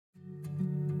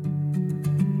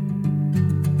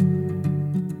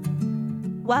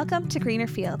Welcome to Greener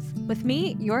Fields with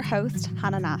me, your host,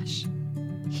 Hannah Nash.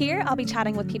 Here I'll be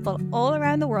chatting with people all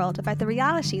around the world about the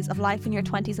realities of life in your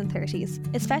 20s and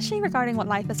 30s, especially regarding what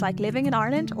life is like living in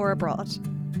Ireland or abroad.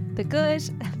 The good,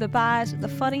 the bad, the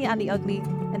funny and the ugly,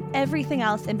 and everything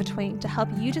else in between to help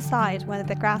you decide whether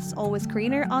the grass is always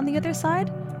greener on the other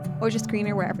side or just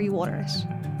greener wherever you water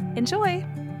it. Enjoy!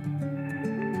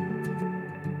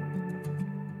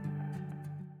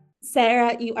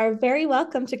 Sarah, you are very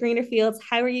welcome to Greener Fields.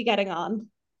 How are you getting on?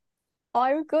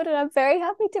 I'm good and I'm very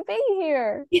happy to be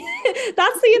here.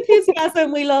 That's the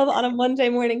enthusiasm we love on a Monday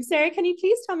morning. Sarah, can you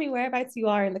please tell me whereabouts you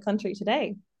are in the country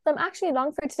today? I'm actually in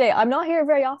Longford today. I'm not here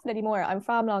very often anymore. I'm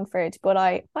from Longford, but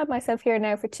I find myself here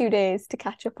now for 2 days to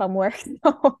catch up on work.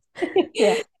 So,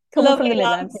 yeah, coming from Lovely the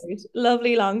Midlands. Longford,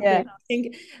 lovely Yeah. Longford. I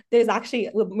think there's actually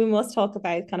we must talk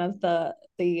about kind of the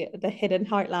hidden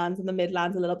heartlands and the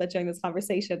Midlands a little bit during this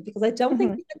conversation because I don't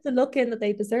think Mhm. they get the look in that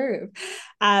they deserve,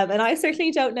 and I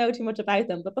certainly don't know too much about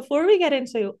them. But before we get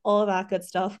into all that good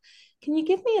stuff, can you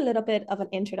give me a little bit of an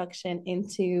introduction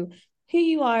into who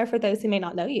you are for those who may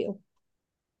not know you?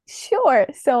 Sure.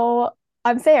 So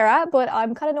I'm Sarah, but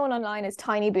I'm kind of known online as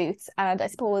Tiny Boots. And I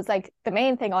suppose like the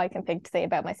main thing I can think to say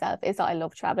about myself is that I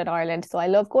love traveling Ireland. So I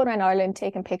love going around Ireland,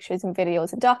 taking pictures and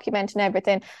videos and documenting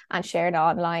everything and sharing it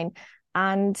online.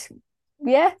 And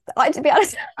yeah, to be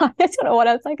honest, I don't know what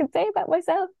else I can say about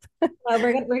myself. Well,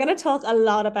 we're gonna talk a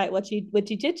lot about what you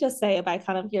did just say about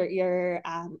kind of your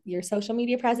social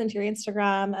media presence, your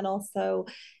Instagram, and also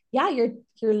yeah, your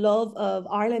love of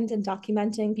Ireland and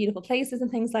documenting beautiful places and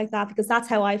things like that, because that's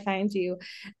how I found you.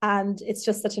 And it's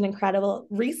just such an incredible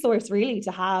resource really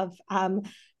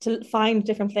to find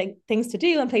different things to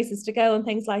do and places to go and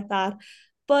things like that.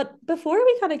 But before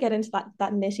we kind of get into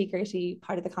that nitty-gritty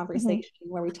part of the Mhm. conversation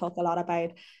where we talk a lot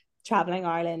about traveling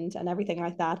Ireland and everything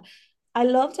like that, I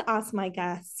love to ask my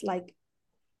guests, like,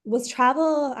 was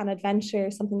travel and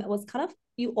adventure something that was kind of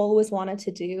you always wanted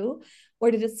to do,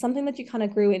 or did it something that you kind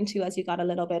of grew into as you got a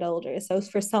little bit older? So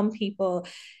for some people,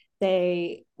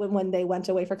 when they went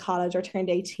away for college or turned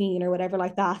 18 or whatever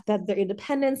like that, that their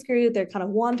independence grew, their kind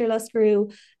of wanderlust grew.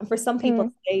 And for some people,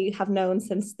 Mm. they have known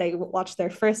since they watched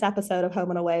their first episode of Home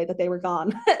and Away that they were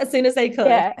gone as soon as they could.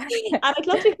 Yeah. And I'd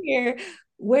love to hear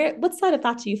what side of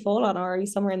that do you fall on, or are you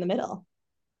somewhere in the middle?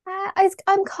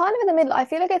 I'm kind of in the middle. I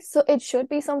feel like it should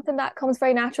be something that comes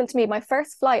very natural to me. My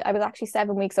first flight, I was actually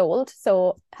 7 weeks old,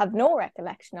 so have no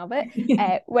recollection of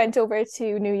it. Went over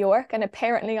to New York, and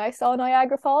apparently I saw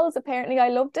Niagara Falls. Apparently I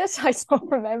loved it. I don't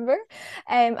remember.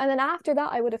 And then after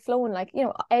that, I would have flown like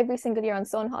every single year on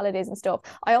sun holidays and stuff.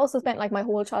 I also spent like my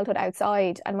whole childhood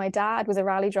outside, and my dad was a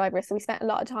rally driver, so we spent a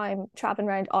lot of time traveling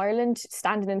around Ireland,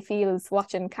 standing in fields,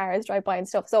 watching cars drive by and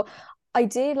stuff. So I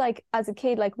did like as a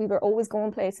kid, like we were always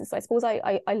going places. So I suppose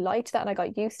I liked that and I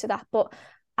got used to that. But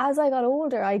as I got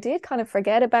older, I did kind of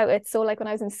forget about it. So like when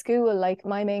I was in school, like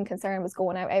my main concern was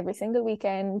going out every single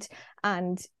weekend.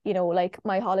 And, like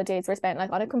my holidays were spent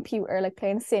like on a computer, like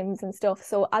playing Sims and stuff.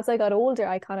 So as I got older,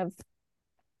 I kind of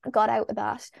got out of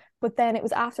that. But then it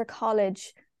was after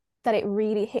college that it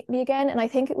really hit me again. And I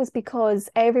think it was because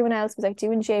everyone else was like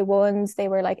doing J1s, they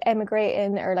were like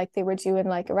emigrating or like they were doing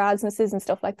like Erasmuses and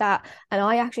stuff like that. And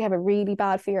I actually have a really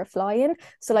bad fear of flying.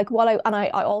 So like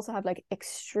I also have like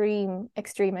extreme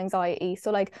anxiety. So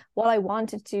like while I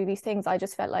wanted to do these things, I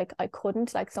just felt like I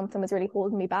couldn't, like something was really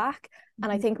holding me back.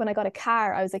 And I think when I got a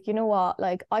car, I was like, you know what,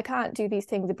 like I can't do these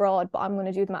things abroad, but I'm going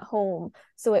to do them at home.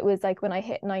 So it was like when I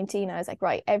hit 19, I was like,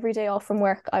 right, every day off from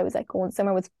work, I was like going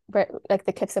somewhere with like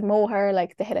the Cliffs of Moher,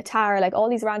 like the Hill of Tara, like all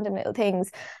these random little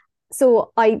things.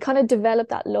 So I kind of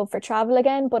developed that love for travel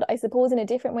again, but I suppose in a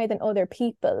different way than other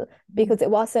people, because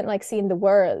it wasn't like seeing the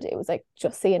world, it was like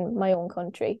just seeing my own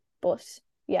country. But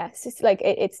yeah, it's just like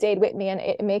it stayed with me and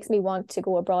it makes me want to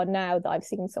go abroad now that I've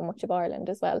seen so much of Ireland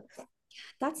as well.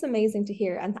 That's amazing to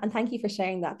hear. And thank you for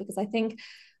sharing that because I think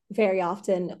very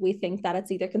often we think that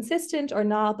it's either consistent or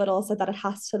not, but also that it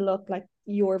has to look like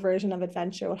your version of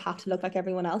adventure will have to look like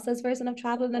everyone else's version of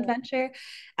travel and adventure.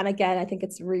 And again, I think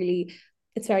it's very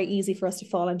easy for us to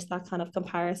fall into that kind of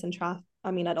comparison trap.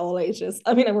 I mean, at all ages.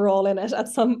 I mean, we're all in it at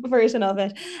some version of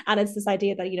it. And it's this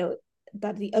idea that,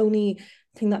 that the only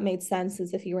thing that made sense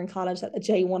is if you were in college that a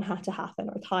J1 had to happen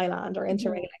or Thailand or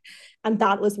Interrail. Mm-hmm. And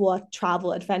that was what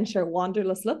travel, adventure,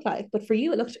 wanderlust looked like. But for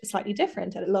you, it looked slightly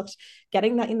different. And it looked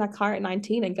getting that in that car at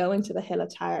 19 and going to the Hill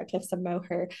of Tara, Cliffs of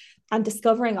Moher, and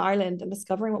discovering Ireland and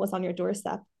discovering what was on your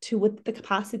doorstep to with the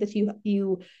capacity that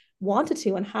you wanted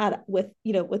to and had with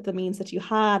the means that you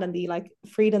had and the like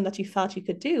freedom that you felt you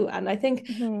could do. And I think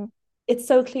Mm-hmm. it's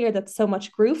so clear that so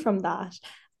much grew from that.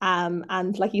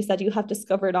 And like you said, you have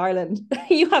discovered Ireland.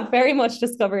 You have very much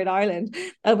discovered Ireland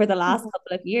over the last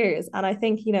couple of years. And I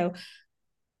think,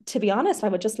 to be honest, I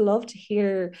would just love to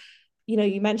hear,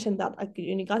 you mentioned that like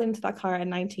when you got into that car at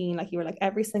 19, like you were like,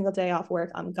 every single day off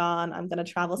work, I'm gone, I'm going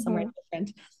to travel somewhere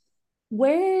different.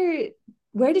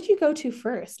 Where did you go to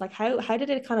first? Like how did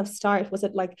it kind of start? Was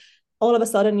it like all of a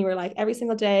sudden you were like every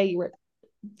single day you were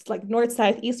like north,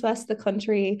 south, east, west of the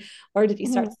country? Or did you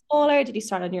start smaller? Did you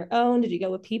start on your own? Did you go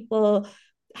with people?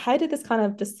 How did this kind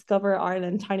of discover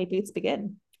Ireland tiny boots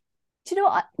begin? Do you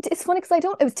know, it's funny because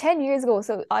it was 10 years ago.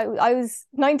 So I was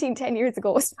 19 10 years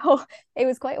ago. So it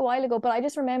was quite a while ago. But I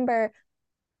just remember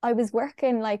I was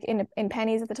working like in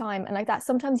pennies at the time, and like that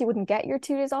sometimes you wouldn't get your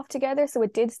 2 days off together. So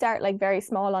it did start like very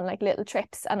small on like little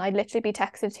trips, and I'd literally be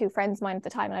texted to friends of mine at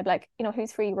the time, and I'd be like,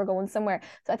 who's free? We're going somewhere.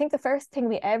 So I think the first thing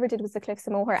we ever did was the Cliffs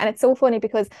of Moher. And it's so funny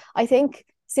because I think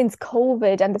since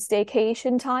COVID and the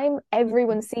staycation time,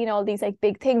 everyone's seen all these like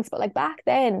big things. But like back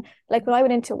then, like when I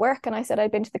went into work and I said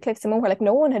I'd been to the Cliffs of Moher, like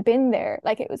no one had been there.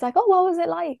 Like it was like, oh, what was it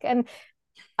like? And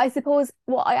I suppose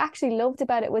what I actually loved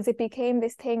about it was it became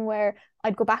this thing where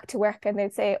I'd go back to work and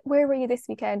they'd say, where were you this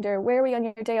weekend? Or where were you on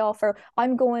your day off? Or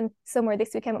I'm going somewhere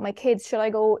this weekend with my kids. Should I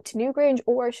go to Newgrange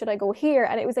or should I go here?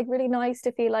 And it was like really nice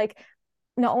to feel like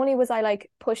not only was I like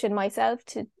pushing myself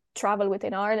to travel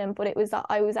within Ireland, but it was that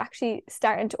I was actually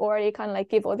starting to already kind of like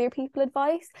give other people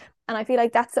advice. And I feel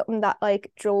like that's something that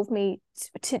like drove me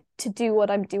to do what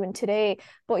I'm doing today.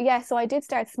 But yeah, so I did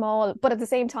start small, but at the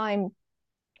same time,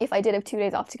 if I did have 2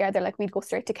 days off together, like we'd go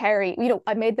straight to Kerry.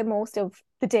 I made the most of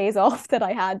the days off that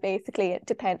I had. Basically,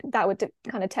 that would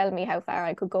kind of tell me how far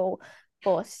I could go.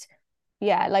 But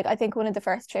yeah, like I think one of the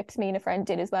first trips me and a friend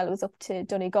did as well, it was up to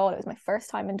Donegal. It was my first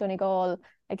time in Donegal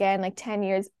again, like 10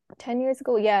 years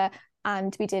ago, yeah.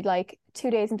 And we did like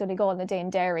 2 days in Donegal and a day in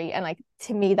Derry. And like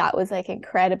to me, that was like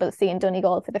incredible seeing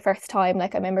Donegal for the first time.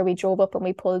 Like I remember we drove up and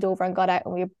we pulled over and got out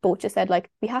and we both just said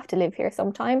like, we have to live here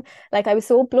sometime. Like I was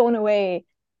so blown away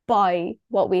by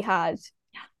what we had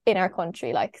in our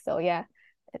country. Like, so yeah,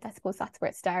 I suppose that's where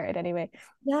it started anyway.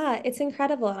 Yeah, it's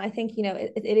incredible. And I think,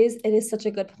 it is such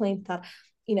a good point that,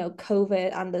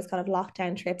 COVID and those kind of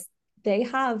lockdown trips, they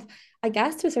have, I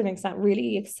guess, to a certain extent,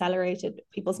 really accelerated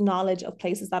people's knowledge of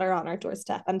places that are on our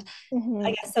doorstep. And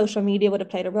I guess social media would have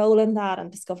played a role in that,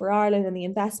 and Discover Ireland and the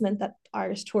investment that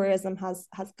Irish tourism has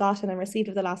gotten and received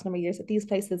over the last number of years at these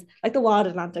places, like the Wild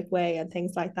Atlantic Way and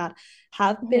things like that,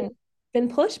 have been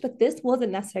pushed. But this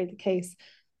wasn't necessarily the case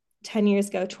 10 years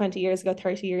ago, 20 years ago,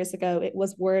 30 years ago. It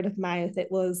was word of mouth. It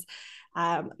was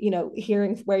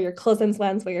hearing where your cousins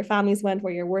went, where your families went,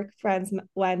 where your work friends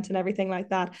went, and everything like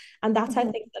that. And that's how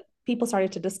I think that people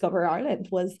started to discover Ireland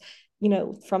was,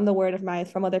 from the word of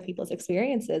mouth, from other people's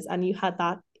experiences. And you had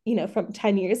that, from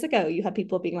 10 years ago, you had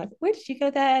people being like, where did you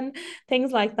go then?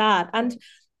 Things like that. And,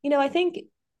 I think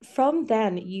from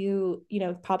then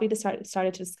probably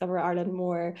started to discover Ireland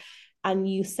more, and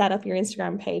you set up your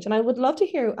Instagram page. And I would love to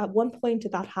hear, at one point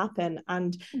did that happen?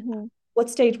 And what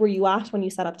stage were you at when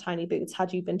you set up Tiny Boots?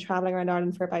 Had you been traveling around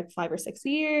Ireland for about 5 or 6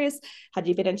 years? Had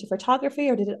you been into photography,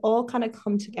 or did it all kind of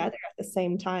come together at the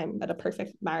same time, at a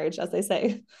perfect marriage, as they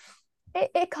say?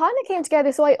 It kind of came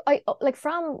together. So I like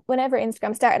from whenever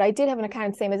Instagram started, I did have an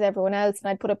account same as everyone else, and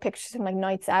I'd put up pictures from like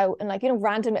nights out and like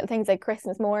random little things like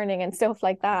Christmas morning and stuff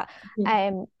like that.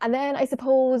 And then I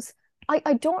suppose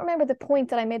I don't remember the point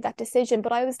that I made that decision,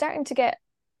 but I was starting to get,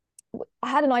 I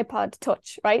had an iPod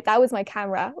Touch, right? That was my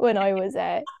camera when I was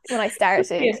when I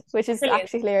started, which is Brilliant.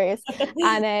 actually hilarious.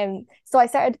 And so I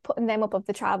started putting them up of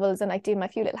the travels and like doing my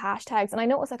few little hashtags. And I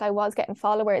noticed like I was getting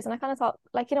followers, and I kind of thought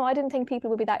like, I didn't think people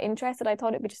would be that interested. I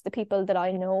thought it would be just the people that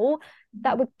I know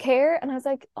that would care. And I was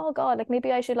like, oh God, like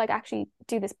maybe I should like actually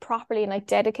do this properly and like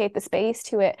dedicate the space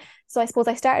to it. So I suppose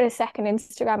I started a second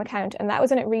Instagram account, and that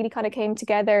was when it really kind of came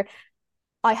together.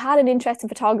 I had an interest in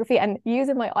photography, and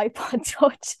using my iPod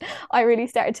Touch, I really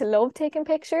started to love taking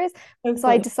pictures. So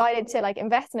I decided to like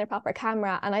invest in a proper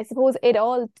camera, and I suppose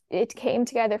it came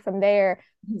together from there.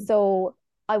 So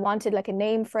I wanted like a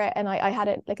name for it, and I had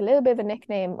it like a little bit of a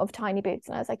nickname of Tiny Boots,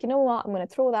 and I was like, you know what, I'm going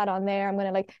to throw that on there. I'm going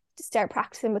to like start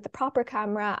practicing with the proper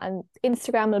camera, and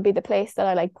Instagram will be the place that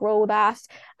I like grow that.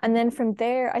 And then from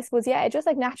there, I suppose, yeah, it just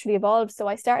like naturally evolved. So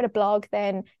I started a blog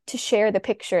then to share the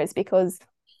pictures, because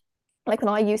like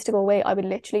when I used to go away, I would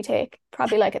literally take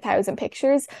probably like 1,000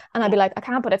 pictures, and I'd be like, I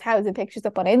can't put 1,000 pictures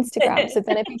up on Instagram. So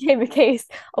then it became a case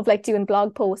of like doing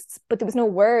blog posts, but there was no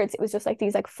words. It was just like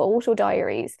these like photo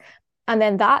diaries. And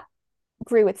then that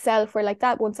grew itself, where like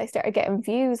that, once I started getting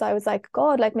views, I was like,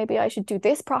 God, like maybe I should do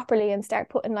this properly and start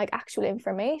putting like actual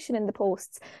information in the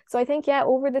posts. So I think, yeah,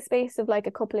 over the space of like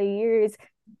a couple of years,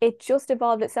 it just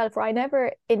evolved itself, where I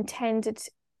never intended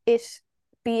it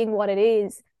being what it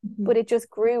is, but it just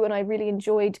grew and I really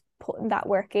enjoyed putting that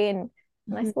work in.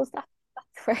 And I suppose that's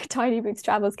where Tiny Boots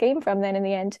Travels came from then in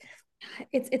the end.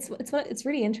 It's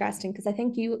really interesting because I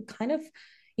think you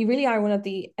really are one of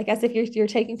the, I guess if you're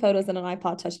taking photos on an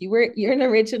iPod touch, you're an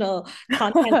original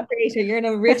content creator. You're an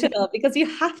original because you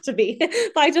have to be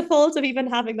by default of even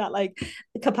having that like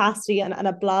capacity and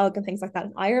a blog and things like that.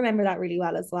 I remember that really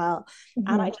well as well.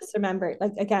 And I just remember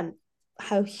like again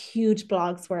how huge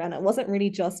blogs were. And it wasn't really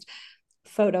just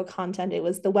photo content, it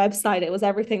was the website, it was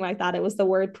everything like that, it was the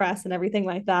WordPress and everything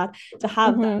like that to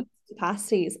have that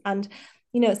capacities. And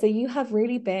so you have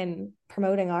really been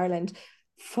promoting Ireland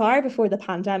far before the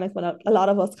pandemic, when a lot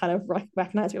of us kind of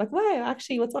recognize, you're like, wow,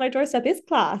 actually what's on our doorstep is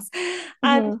class.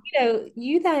 And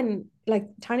you then like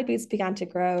Tiny Boots began to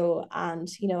grow, and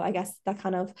I guess that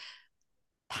kind of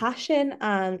passion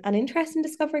and interest in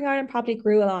discovering Ireland probably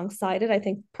grew alongside it. I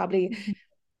think probably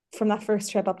from that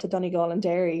first trip up to Donegal and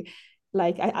Derry,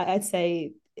 like I'd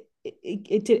say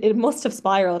it must have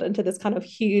spiraled into this kind of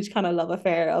huge kind of love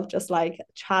affair of just like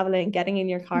traveling, getting in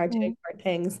your car, doing more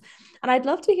things. And I'd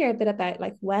love to hear a bit about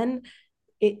like when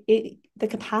the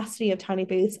capacity of Tiny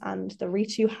Boots and the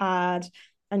reach you had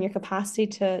and your capacity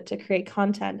to create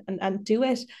content and do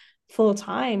it full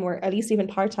time, or at least even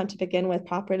part time to begin with,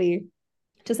 properly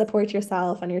to support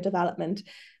yourself and your development.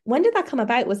 When did that come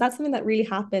about? Was that something that really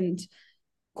happened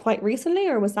quite recently,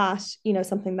 or was that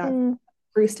something that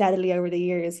grew steadily over the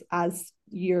years as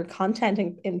your content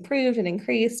improved and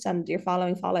increased and your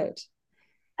following followed?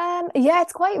 Yeah,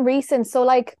 it's quite recent. So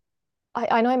like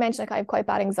I know I mentioned like I have quite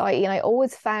bad anxiety, and I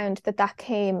always found that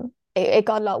came, it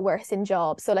got a lot worse in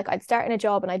jobs. So like I'd start in a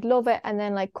job and I'd love it, and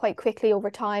then like quite quickly over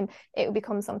time it would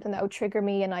become something that would trigger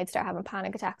me, and I'd start having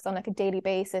panic attacks on like a daily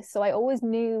basis. So I always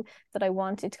knew that I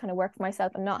wanted to kind of work for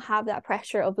myself and not have that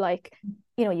pressure of like,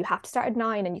 you have to start at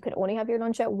 9 and you can only have your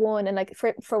lunch at 1, and like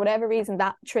for whatever reason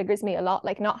that triggers me a lot,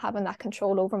 like not having that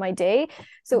control over my day.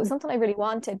 So it was something I really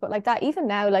wanted. But like that, even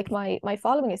now, like my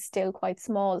following is still quite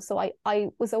small, so I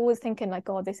was always thinking like,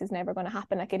 oh, this is never going to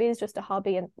happen, like it is just a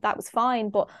hobby, and that was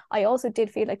fine. But I also did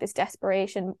feel like this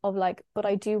desperation of like, but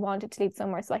I do want it to lead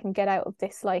somewhere so I can get out of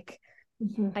this like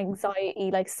anxiety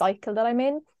like cycle that I'm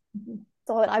in.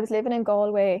 So I was living in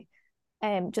Galway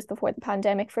just before the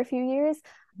pandemic for a few years,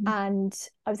 and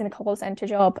I was in a call center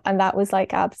job, and that was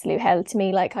like absolute hell to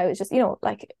me. Like I was just,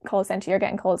 like call center, you're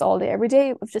getting calls all day every day.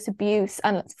 It was just abuse,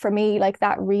 and for me like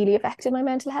that really affected my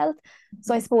mental health.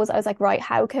 So I suppose I was like, right,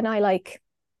 how can I like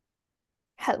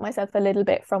help myself a little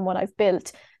bit from what I've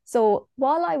built? So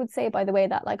while I would say, by the way,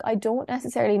 that like I don't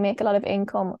necessarily make a lot of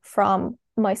income from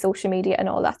my social media and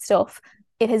all that stuff,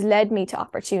 it has led me to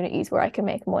opportunities where I can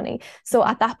make money. So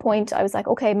at that point, I was like,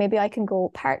 okay, maybe I can go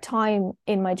part-time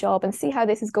in my job and see how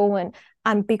this is going.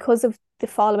 And because of the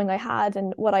following I had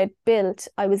and what I'd built,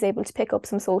 I was able to pick up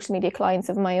some social media clients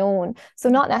of my own. So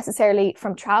not necessarily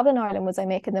from traveling Ireland was I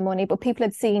making the money, but people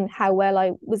had seen how well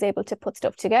I was able to put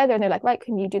stuff together. And they're like, right,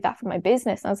 can you do that for my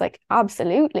business? And I was like,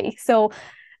 absolutely. So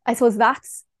I suppose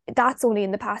that's only in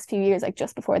the past few years, like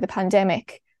just before the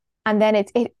pandemic. And then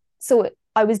so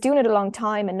I was doing it a long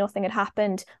time and nothing had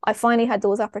happened. I finally had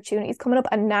those opportunities coming up,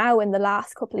 and now in the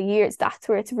last couple of years, that's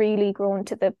where it's really grown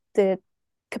to the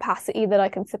capacity that I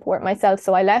can support myself.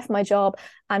 So I left my job,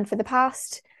 and for the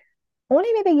past only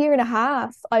maybe a year and a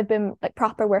half, I've been like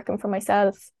proper working for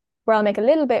myself, where I'll make a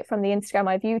little bit from the Instagram,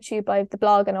 I have YouTube, I have the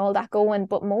blog and all that going,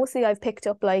 but mostly I've picked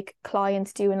up like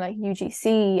clients doing like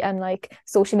UGC and like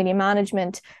social media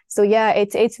management. So yeah,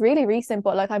 it's really recent,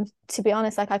 but like I'm, to be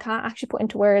honest, like I can't actually put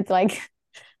into words like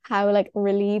how like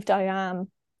relieved I am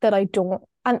that I don't,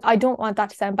 and I don't want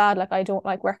that to sound bad, like I don't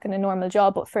like working a normal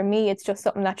job, but for me it's just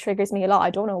something that triggers me a lot.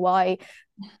 I don't know why.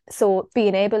 So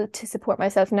being able to support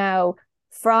myself now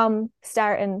from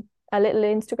starting a little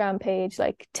Instagram page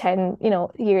like 10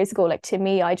 years ago, like to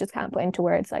me, I just can't put into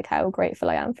words like how grateful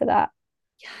I am for that.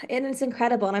 Yeah, and it's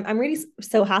incredible, and I'm really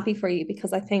so happy for you,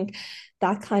 because I think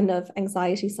that kind of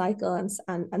anxiety cycle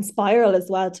and spiral as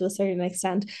well to a certain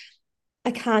extent,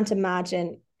 I can't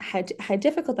imagine how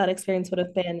difficult that experience would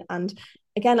have been. And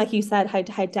again, like you said, how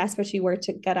desperate you were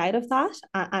to get out of that,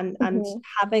 and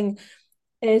having,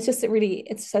 and it's just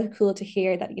it's so cool to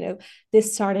hear that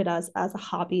this started as a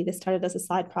hobby, this started as a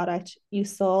side product, you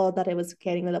saw that it was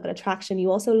getting a little bit of traction,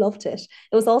 you also loved it,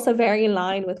 it was also very in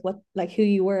line with what like who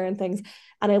you were and things.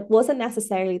 And it wasn't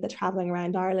necessarily the traveling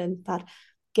around Ireland that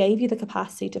gave you the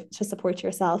capacity to support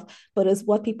yourself, but is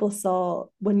what people saw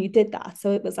when you did that.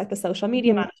 So it was like the social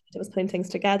media management, it was putting things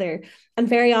together. And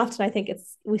very often I think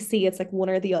we see it's like one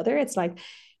or the other. It's like,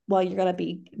 well, you're going to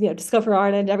be discover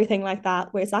Ireland, everything like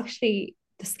that, where it's actually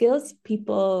the skills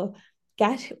people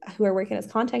get who are working as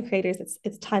content creators,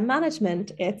 it's time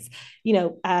management, it's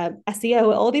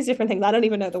SEO, all these different things I don't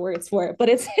even know the words for it, but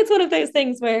it's one of those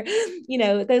things where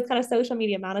those kind of social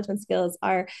media management skills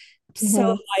are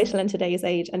so vital in today's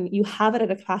age, and you have it at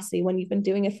a capacity when you've been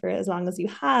doing it for as long as you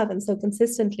have and so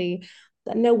consistently,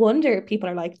 that no wonder people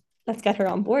are like, let's get her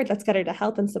on board, let's get her to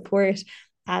help and support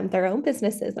their own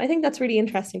businesses. And I think that's really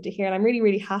interesting to hear, and I'm really,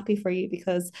 really happy for you,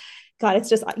 because God, it's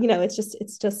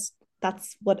just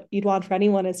that's what you'd want for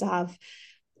anyone, is to have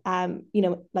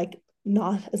like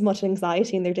not as much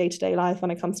anxiety in their day-to-day life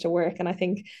when it comes to work. And I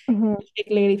think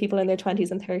particularly people in their 20s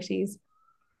and 30s,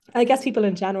 I guess people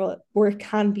in general, work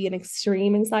can be an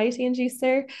extreme anxiety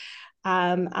inducer.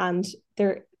 And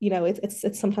there,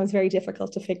 it's sometimes very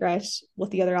difficult to figure out what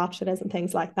the other option is and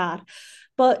things like that.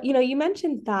 But you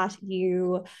mentioned that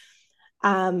you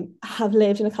have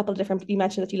lived in a couple of different, you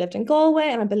mentioned that you lived in Galway,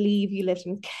 and I believe you lived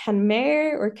in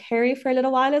Kenmare or Kerry for a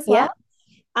little while as well.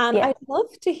 And I'd love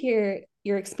to hear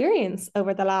your experience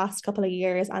over the last couple of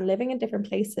years and living in different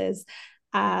places,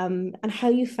 and how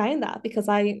you found that. Because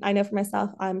I know for myself,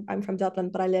 I'm from Dublin,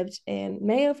 but I lived in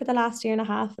Mayo for the last year and a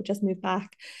half. I just moved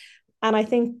back. And I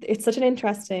think it's such an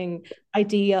interesting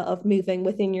idea of moving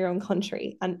within your own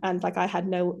country. And like I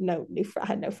had I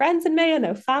had no friends in Mayo,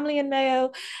 no family in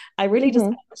Mayo. I really just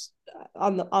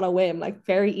on a whim, like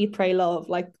very eat, pray, love,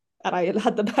 like, and I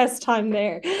had the best time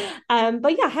there.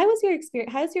 But yeah, how's your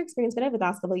experience been over the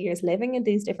last couple of years living in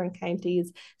these different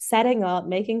counties, setting up,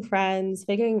 making friends,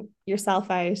 figuring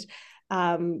yourself out?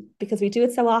 Because we do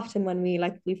it so often when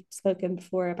we've spoken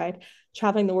before about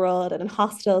traveling the world, and in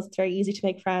hostels it's very easy to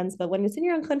make friends, but when it's in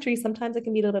your own country sometimes it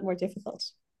can be a little bit more difficult.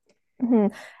 Yeah,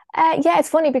 it's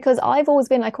funny because I've always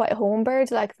been like quite a home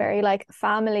bird, like very like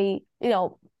family,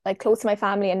 like close to my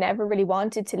family, and never really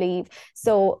wanted to leave.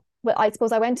 So well, I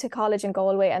suppose I went to college in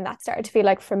Galway, and that started to feel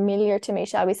like familiar to me,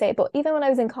 shall we say. But even when I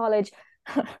was in college,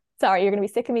 sorry, you're going to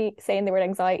be sick of me saying the word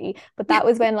anxiety, but that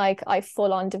was when like I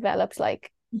full on developed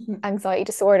like anxiety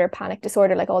disorder, panic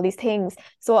disorder, like all these things.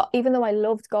 So even though I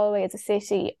loved Galway as a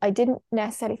city, I didn't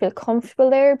necessarily feel comfortable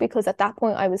there, because at that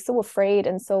point I was so afraid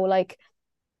and so like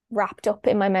wrapped up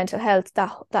in my mental health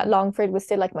that Longford was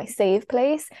still like my safe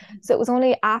place. So it was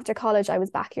only after college I was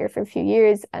back here for a few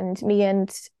years, and me and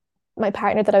my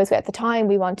partner that I was with at the time,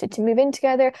 we wanted to move in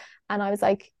together, and I was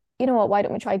like, you know what, why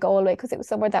don't we try Galway, because it was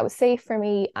somewhere that was safe for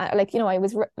me, like I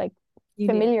was like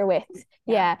familiar with.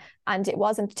 And it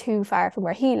wasn't too far from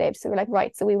where he lived, so we're like,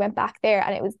 right, so we went back there,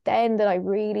 and it was then that I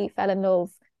really fell in love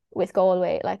with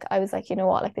Galway. Like I was like, you know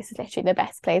what, like this is literally the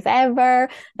best place ever,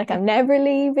 like I'm never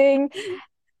leaving.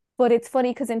 But it's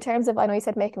funny because in terms of, I know you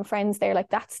said making friends there, like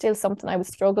that's still something I would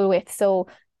struggle with. So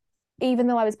even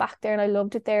though I was back there and I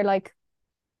loved it there, like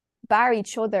bar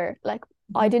each other, like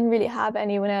I didn't really have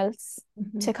anyone else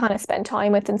to kind of spend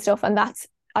time with and stuff. And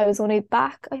I was only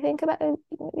back, I think, about a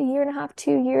year and a half,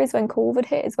 2 years when COVID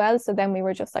hit as well. So then we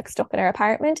were just like stuck in our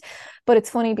apartment. But it's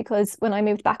funny because when I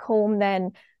moved back home,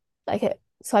 then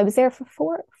so I was there for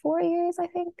four years, I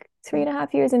think,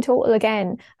 3.5 years in total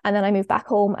again. And then I moved back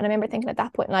home. And I remember thinking at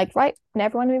that point, like, right,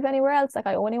 never want to move anywhere else. Like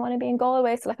I only want to be in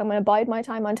Galway. So like I'm going to bide my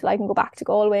time until I can go back to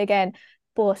Galway again.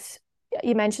 But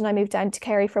you mentioned I moved down to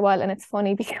Kerry for a while, and it's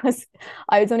funny because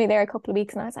I was only there a couple of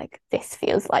weeks and I was like, this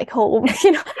feels like home,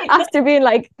 after being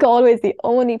like, Galway's the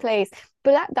only place.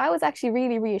 But that was actually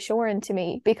really reassuring to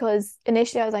me, because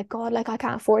initially I was like, God, like I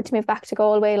can't afford to move back to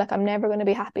Galway, like I'm never going to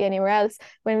be happy anywhere else.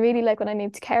 When really, like when I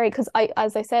moved to Kerry, because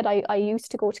as I said, I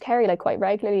used to go to Kerry like quite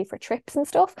regularly for trips and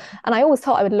stuff, and I always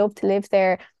thought I would love to live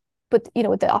there, but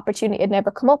the opportunity had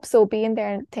never come up. So being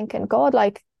there and thinking, God,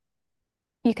 like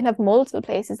you can have multiple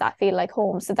places that feel like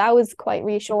home. So that was quite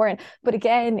reassuring. But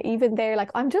again, even there, like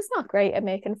I'm just not great at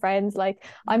making friends. Like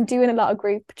I'm doing a lot of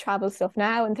group travel stuff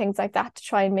now and things like that to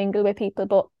try and mingle with people,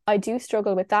 but I do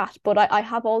struggle with that. But I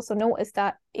have also noticed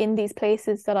that in these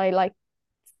places that I like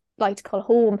to call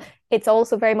home, it's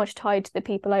also very much tied to the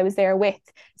people I was there with.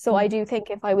 So I do think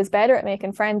if I was better at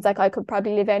making friends, like I could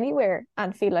probably live anywhere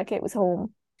and feel like it was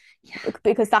home.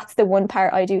 Because that's the one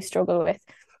part I do struggle with.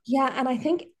 Yeah, and I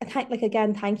think, like,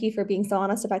 again, thank you for being so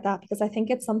honest about that, because I think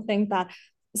it's something that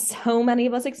so many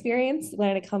of us experience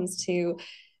when it comes to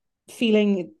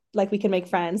feeling like we can make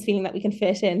friends, feeling that we can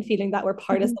fit in, feeling that we're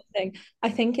part of something. I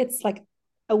think it's like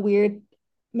a weird,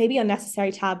 maybe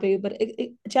unnecessary taboo, but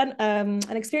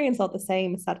an experience all the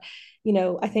same. Is that,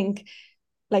 I think,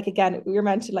 like, again, we were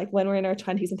meant to, like, when we're in our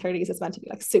 20s and 30s, it's meant to be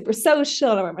like super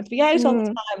social, and we're meant to be out all the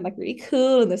time, like really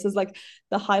cool, and this is like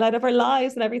the highlight of our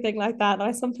lives and everything like that. And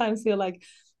I sometimes feel like,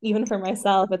 even for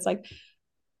myself, it's like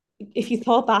if you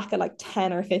thought back at like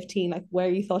 10 or 15, like where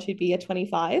you thought you'd be at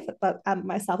 25, but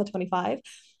myself at 25,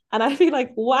 and I'd be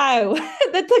like, wow,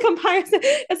 the comparison.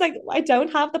 It's like I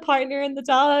don't have the partner and the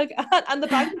dog and the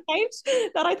bank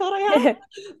account that I thought I had.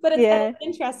 But Yeah. it's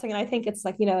interesting. And I think it's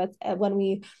like, it's when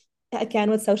we, again,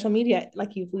 with social media,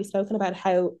 like we've spoken about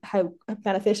how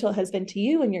beneficial it has been to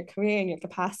you and your career and your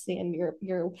capacity and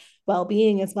your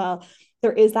well-being as well.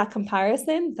 There is that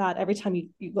comparison that every time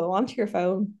you go onto your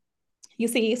phone, you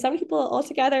see some people all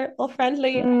together, all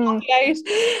friendly, Mm, walking out,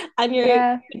 and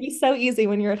yeah. it'd be so easy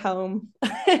when you're at home,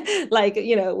 like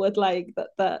with like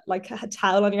the like a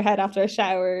towel on your head after a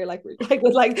shower, like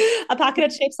with like a packet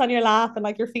of chips on your lap, and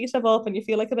like your feet have up, and you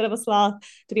feel like a bit of a sloth,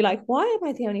 to be like, why am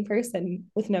I the only person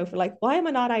with no for like why am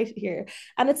I not out here?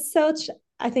 And it's such,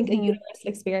 I think, a Mm-hmm. universal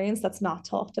experience that's not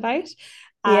talked about.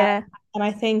 Um, Yeah. and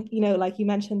I think, like you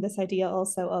mentioned, this idea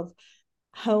also of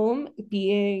home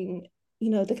being,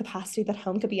 the capacity that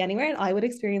home could be anywhere. And I would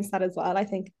experience that as well. I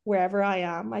think wherever I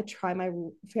am, I try my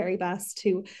very best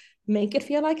to make it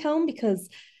feel like home, because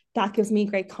that gives me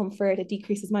great comfort. It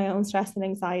decreases my own stress and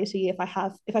anxiety. If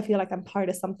I feel like I'm part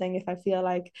of something, if I feel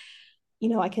like,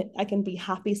 I can be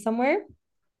happy somewhere.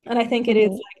 And I think it is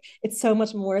Mm-hmm. like, it's so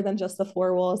much more than just the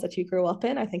four walls that you grew up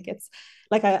in. I think it's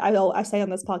like, I say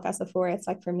on this podcast before, it's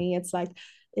like, for me, it's like,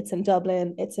 it's in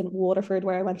Dublin, it's in Waterford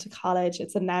where I went to college,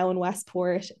 it's now in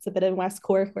Westport, it's a bit in West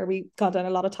Cork where we got in a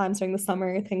lot of times during the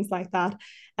summer, things like that.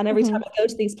 And every time Mm-hmm. I go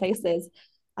to these places,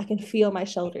 I can feel my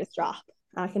shoulders drop.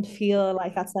 I can feel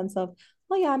like that sense of,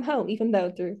 oh yeah, I'm home, even though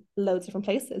there are loads of different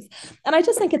places. And I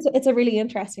just think it's a really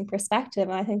interesting perspective.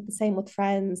 And I think the same with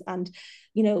friends. And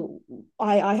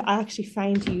I actually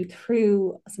found you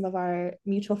through some of our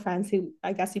mutual friends who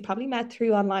I guess you probably met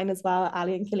through online as well.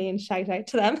 Ali and Killian, shout out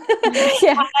to them.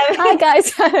 Yeah. Hi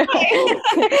guys.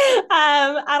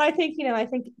 And I think,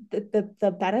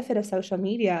 the benefit of social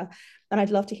media, and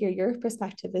I'd love to hear your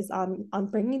perspective, is on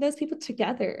bringing those people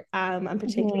together, and Mm-hmm.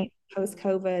 particularly post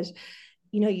COVID.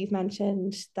 You've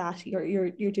mentioned that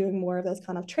you're doing more of those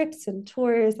kind of trips and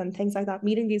tours and things like that,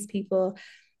 meeting these people.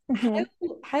 how Mm-hmm.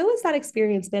 how has that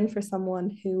experience been for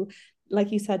someone who,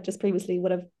 like you said just previously,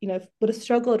 would have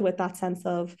struggled with that sense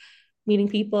of meeting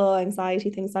people,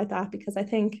 anxiety, things like that? Because I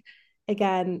think,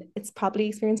 again, it's probably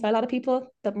experienced by a lot of people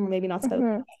that were maybe not spoken.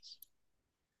 Mm-hmm.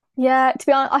 Yeah, to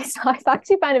be honest, I've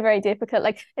actually found it very difficult.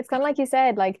 Like, it's kind of like you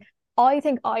said, like, I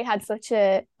think I had such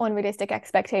a unrealistic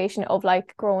expectation of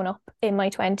like growing up in my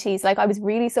 20s. Like, I was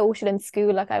really social in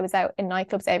school. Like, I was out in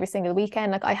nightclubs every single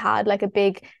weekend. Like, I had like a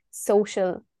big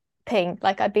social thing.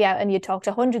 Like, I'd be out and you'd talk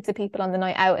to hundreds of people on the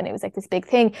night out, and it was like this big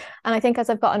thing. And I think as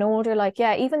I've gotten older, like,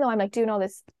 yeah, even though I'm like doing all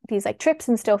these like trips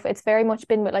and stuff, it's very much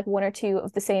been with like one or two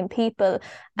of the same people.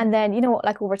 And then,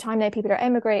 like over time now, people are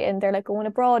emigrating, they're like going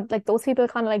abroad, like those people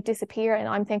kind of like disappear. And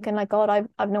I'm thinking, like, God,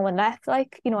 I've no one left.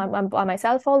 Like, I'm by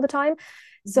myself all the time.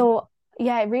 Mhm. So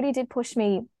yeah, it really did push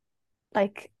me,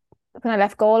 like when I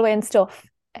left Galway and stuff,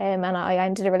 and I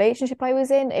ended a relationship I was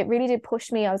in, it really did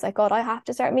push me. I was like, God, I have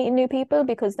to start meeting new people,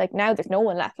 because like now there's no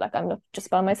one left. Like, I'm just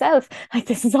by myself. Like,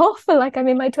 this is awful. Like, I'm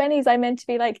in my 20s. I'm meant to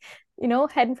be like,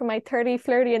 heading for my 30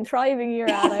 flirty and thriving year,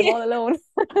 and I'm all alone.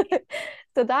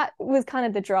 So that was kind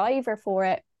of the driver for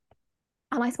it.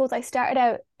 And I suppose I started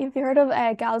out, if you heard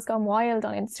of Gals Gone Wild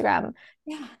on Instagram.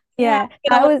 Yeah, yeah,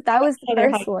 Yeah, that was the other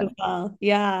first hikes as one. well. Oh,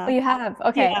 Yeah, you have?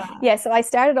 Okay. yeah. Yeah, so I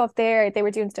started off there. They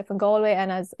were doing stuff in Galway,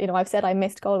 and as you know, I've said I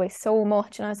missed Galway so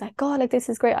much, and I was like, God, like this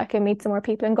is great. I can meet some more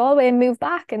people in Galway and move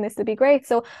back, and this would be great.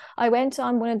 So I went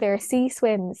on one of their sea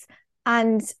swims,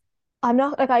 and I'm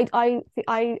not like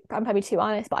I'm probably too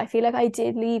honest, but I feel like I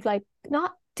did leave like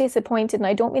not disappointed, and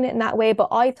I don't mean it in that way, but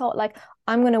I thought like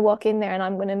I'm gonna walk in there and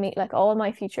I'm gonna meet like all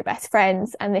my future best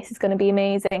friends, and this is gonna be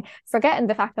amazing. Forgetting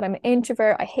the fact that I'm an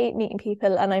introvert, I hate meeting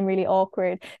people, and I'm really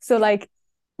awkward. So like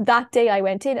that day I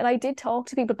went in and I did talk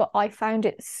to people, but I found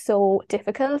it so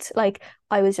difficult. Like,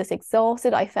 I was just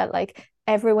exhausted. I felt like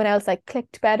everyone else like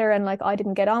clicked better, and like I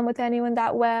didn't get on with anyone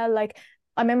that well. Like,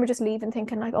 I remember just leaving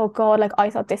thinking like, oh God, like I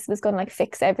thought this was gonna like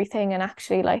fix everything, and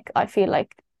actually like I feel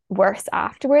like worse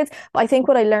afterwards. But I think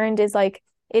what I learned is like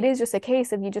it is just a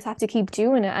case of you just have to keep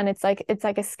doing it, and it's like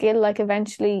a skill. Like,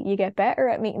 eventually you get better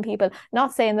at meeting people.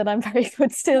 Not saying that I'm very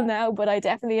good still now, but I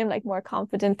definitely am like more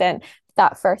confident than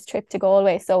that first trip to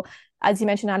Galway. So as you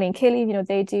mentioned, Ali and Killy,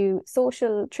 they do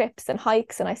social trips and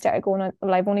hikes, and I started going on,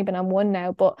 well, I've only been on one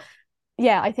now, but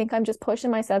yeah, I think I'm just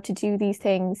pushing myself to do these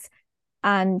things.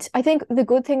 And I think the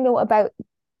good thing though about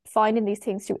finding these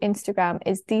things through Instagram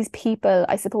is these people,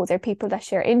 I suppose, are people that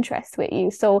share interests with you.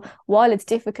 So while it's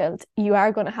difficult, you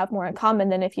are going to have more in common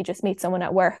than if you just meet someone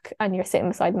at work and you're sitting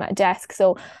beside them at a desk.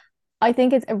 So I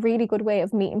think it's a really good way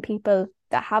of meeting people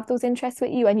that have those interests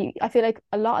with you, and I feel like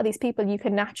a lot of these people you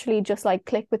can naturally just like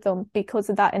click with them because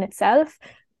of that in itself.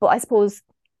 But I suppose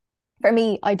for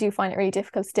me, I do find it really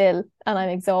difficult still, and I'm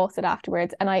exhausted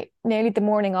afterwards. And I nearly the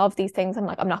morning of these things, I'm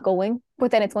like, I'm not going.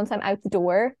 But then it's once I'm out the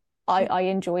door, I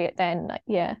enjoy it then. Like,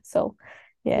 yeah. So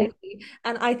yeah. Completely.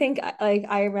 And I think like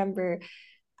I remember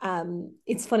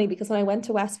it's funny because when I went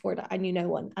to Westport I knew no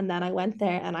one, and then I went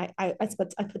there and I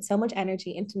put so much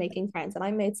energy into making friends, and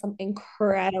I made some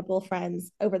incredible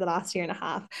friends over the last year and a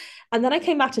half. And then I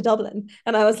came back to Dublin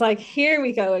and I was like, here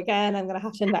we go again, I'm gonna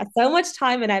have to invest so much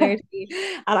time and energy.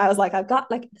 And I was like, I've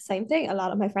got like the same thing, a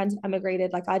lot of my friends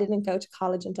emigrated, like I didn't go to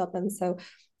college in Dublin, so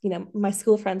my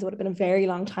school friends would have been a very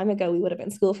long time ago. We would have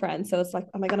been school friends. So it's like,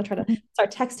 am I going to try to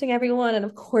start texting everyone? And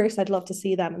of course, I'd love to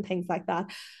see them and things like that.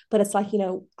 But it's like,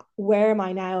 where am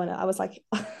I now? And I was like,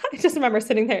 I just remember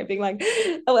sitting there being like,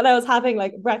 when I was having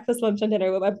like breakfast, lunch, and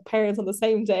dinner with my parents on the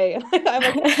same day. And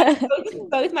I'm like,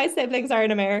 both my siblings are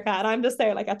in America. And I'm just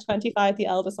there like at 25, the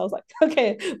eldest. I was like,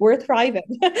 okay, we're thriving.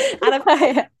 And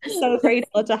I'm so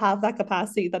grateful to have that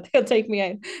capacity that they'll take me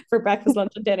out for breakfast,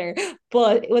 lunch, and dinner.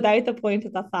 But without the point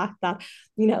of the fact that,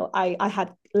 I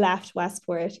had left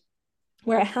Westport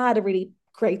where I had a really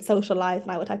great social life,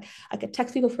 and I could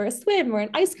text people for a swim or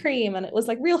an ice cream, and it was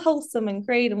like real wholesome and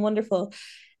great and wonderful.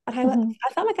 And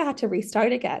I felt like I had to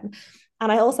restart again.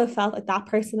 And I also felt like that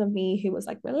person of me who was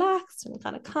like relaxed and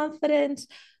kind of confident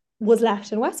was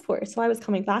left in Westport. So I was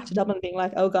coming back to Dublin being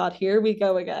like, oh God, here we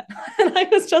go again. And I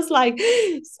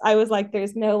was like,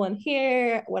 there's no one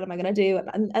here. What am I going to do?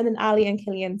 And then Ali and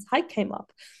Killian's hike came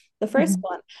up, the first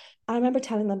one. I remember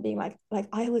telling them being like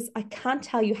I can't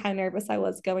tell you how nervous I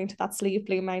was going to that Sleeve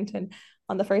Blue Mountain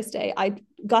on the first day. I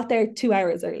got there 2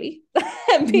 hours early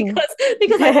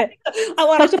because I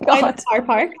wanted to find a car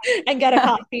park and get a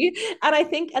coffee.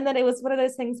 And then it was one of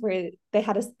those things where they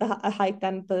had a hike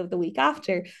then the week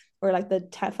after, or like the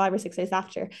 5 or 6 days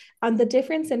after. And the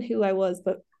difference in who I was,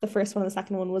 but the first one and the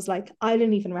second one was like, I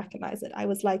didn't even recognize it. I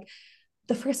was like,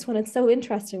 the first one, it's so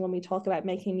interesting when we talk about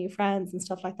making new friends and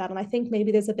stuff like that. And I think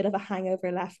maybe there's a bit of a hangover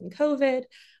left from COVID,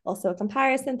 also a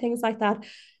comparison, things like that.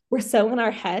 We're so in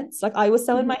our heads. Like I was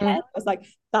so in my head. I was like,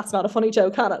 that's not a funny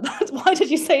joke, Hannah. Why did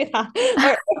you say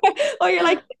that? Or you're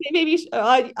like, maybe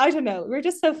I don't know. We're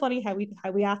just so funny how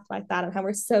we act like that, and how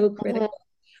we're so critical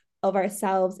of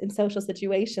ourselves in social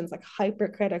situations, like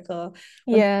hypercritical.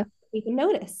 Yeah. We can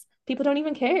notice. People don't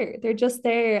even care. They're just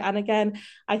there. And again,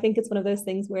 I think it's one of those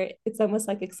things where it's almost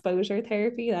like exposure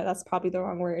therapy. That's probably the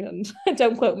wrong word, and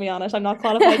don't quote me on it. I'm not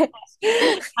qualified.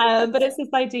 But it's this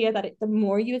idea that the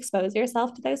more you expose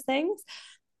yourself to those things,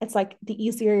 it's like the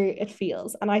easier it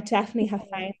feels. And I definitely have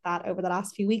found that over the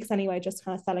last few weeks anyway, just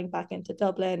kind of settling back into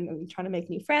Dublin and trying to make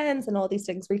new friends and all these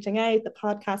things, reaching out, the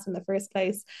podcast in the first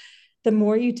place. The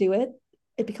more you do it,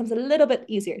 it becomes a little bit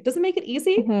easier. It doesn't make it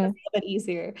easy, it's a little bit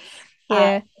easier.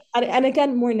 Yeah. And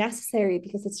again, more necessary,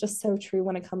 because it's just so true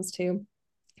when it comes to,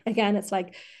 again, it's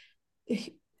like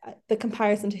the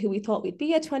comparison to who we thought we'd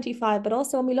be at 25, but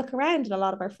also when we look around and a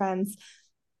lot of our friends,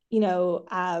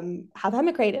 have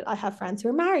emigrated. I have friends who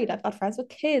are married. I've got friends with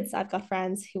kids. I've got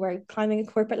friends who are climbing a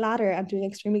corporate ladder and doing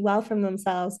extremely well from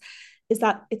themselves. Is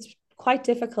that it's quite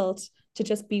difficult to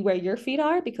just be where your feet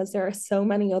are, because there are so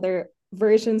many other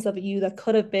versions of you that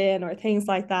could have been, or things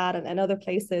like that, and other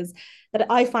places, that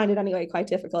I find it anyway quite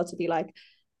difficult to be like,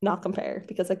 not compare,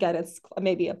 because again, it's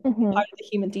maybe a part of the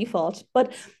human default.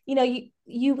 But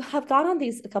you have gone on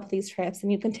a couple of these trips,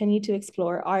 and you continue to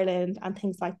explore Ireland and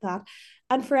things like that.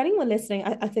 And for anyone listening,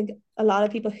 I think a lot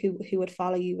of people who would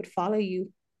follow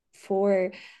you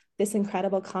for this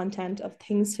incredible content of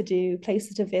things to do,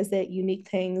 places to visit, unique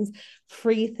things,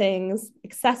 free things,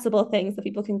 accessible things that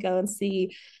people can go and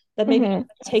see, that maybe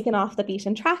taken off the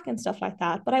beaten track and stuff like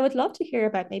that. But I would love to hear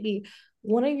about maybe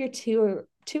one of your two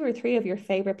or three of your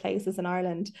favorite places in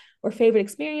Ireland, or favorite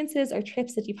experiences or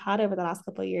trips that you've had over the last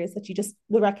couple of years that you just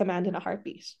would recommend in a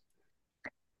heartbeat.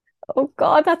 Oh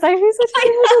God, that's actually such a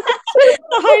the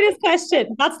hardest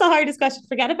question. That's the hardest question.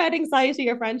 Forget about anxiety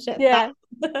or friendship. Yeah.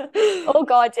 Oh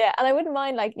God, yeah. And I wouldn't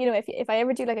mind, like, if I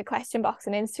ever do like a question box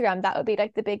on Instagram, that would be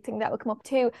like the big thing that would come up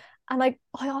too. And like,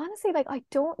 I honestly, like, I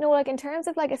don't know, like in terms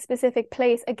of like a specific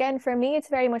place, again, for me, it's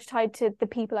very much tied to the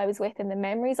people I was with and the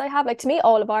memories I have. Like, to me,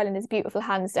 all of Ireland is beautiful,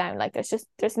 hands down. Like,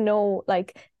 there's no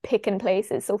like picking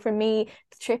places. So for me,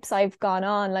 the trips I've gone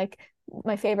on, like,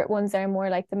 my favorite ones are more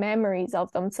like the memories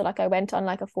of them. So like, I went on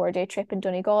like a 4-day trip in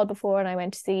Donegal before, and I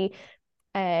went to see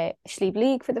Slieve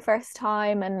League for the first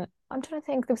time, and I'm trying to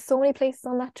think, there's so many places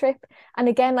on that trip. And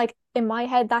again, like in my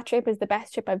head, that trip is the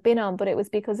best trip I've been on, but it was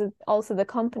because of also the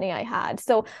company I had.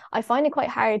 So I find it quite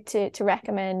hard to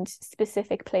recommend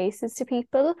specific places to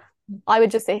people. I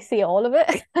would just say see all of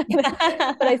it.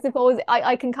 But I suppose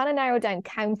I can kind of narrow down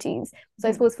counties. So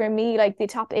I suppose for me, like the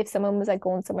top, if someone was like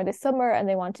going somewhere this summer and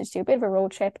they wanted to do a bit of a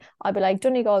road trip, I'd be like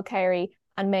Donegal, Kerry,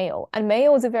 and Mayo. And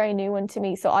Mayo is a very new one to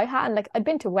me. So I hadn't like I'd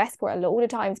been to Westport a load of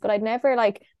times, but I'd never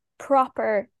like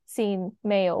proper seen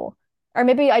Mayo. Or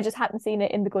maybe I just hadn't seen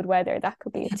it in the good weather. That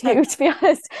could be it too, to be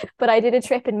honest. But I did a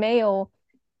trip in Mayo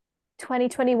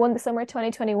 2021, the summer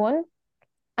 2021.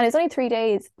 And it's only 3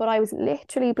 days, but I was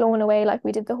literally blown away. Like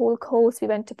we did the whole coast. We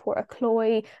went to Port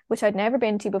Cloy, which I'd never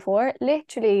been to before.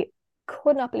 Literally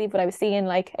could not believe what I was seeing.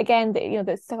 Like again,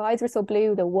 the skies were so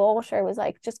blue, the water was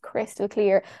like just crystal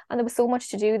clear, and there was so much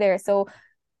to do there. So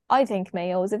I think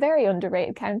Mayo is a very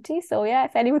underrated county. So yeah,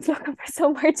 if anyone's looking for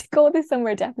somewhere to go this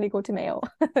summer, definitely go to Mayo.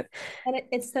 And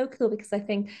it's so cool because I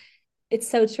think it's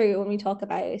so true when we talk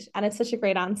about it, and it's such a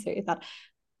great answer that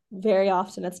very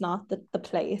often it's not the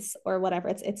place or whatever,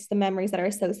 it's the memories that are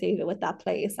associated with that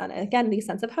place, and again the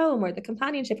sense of home or the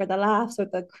companionship or the laughs or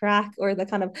the crack or the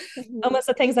kind of almost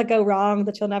the things that go wrong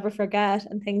that you'll never forget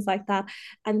and things like that.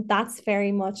 And that's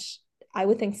very much, I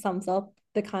would think, sums up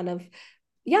the kind of,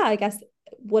 yeah, I guess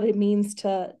what it means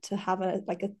to have a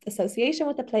like a association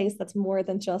with a place that's more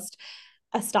than just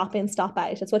a stop in, stop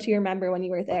out. It's what you remember when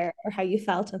you were there or how you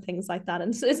felt and things like that.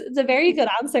 And so it's a very good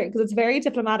answer because it's very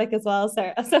diplomatic as well,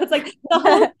 Sarah. So it's like the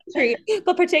whole country,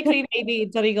 but particularly maybe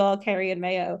Donegal, Kerry, and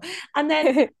Mayo. And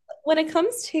then when it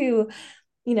comes to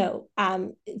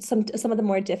some of the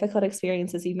more difficult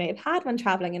experiences you may have had when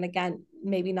traveling, and again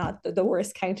maybe not the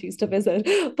worst counties to visit,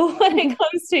 but when it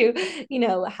comes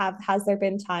to has there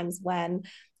been times when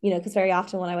because very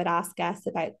often when I would ask guests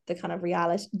about the kind of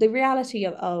reality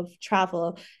of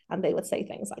travel, and they would say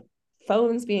things like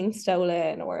phones being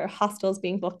stolen or hostels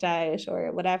being booked out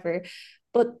or whatever,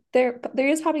 but there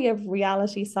is probably a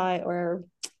reality side or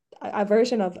a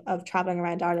version of traveling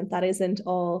around Ireland that isn't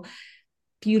all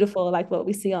beautiful like what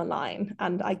we see online.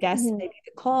 And I guess maybe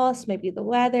the cost, maybe the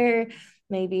weather,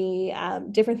 maybe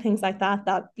different things like that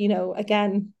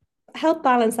again help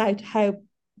balance out how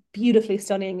beautifully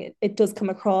stunning it does come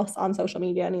across on social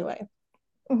media anyway.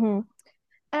 Mm-hmm.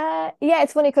 Yeah,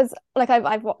 it's funny because like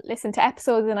I've listened to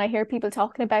episodes and I hear people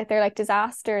talking about their like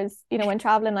disasters, when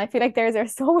traveling. I feel like theirs are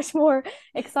so much more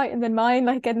exciting than mine,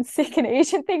 like getting sick in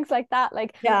Asian things like that.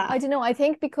 Like, yeah, I don't know. I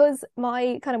think because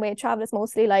my kind of way of travel is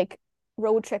mostly like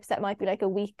road trips that might be like a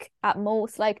week at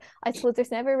most. Like, I suppose there's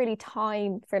never really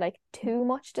time for like too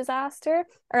much disaster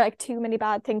or like too many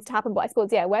bad things to happen. But I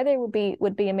suppose yeah, weather would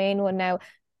be a main one now.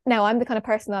 Now I'm the kind of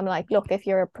person I'm like, look, if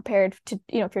you're prepared to,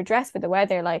 if you're dressed for the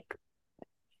weather, like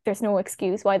there's no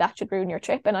excuse why that should ruin your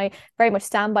trip. And I very much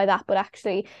stand by that. But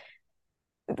actually,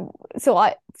 so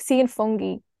I seeing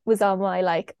fungi was on my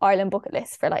like Ireland bucket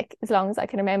list for like as long as I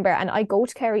can remember. And I go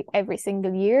to Kerry every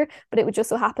single year, but it would just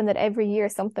so happen that every year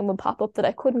something would pop up that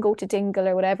I couldn't go to Dingle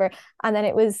or whatever. And then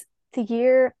it was the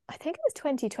year, I think it was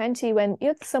 2020 when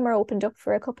the summer opened up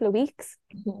for a couple of weeks.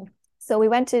 Mm-hmm. So we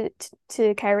went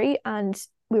to Kerry and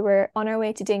we were on our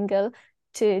way to Dingle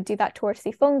to do that tour to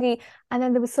see fungi, and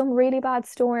then there was some really bad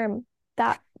storm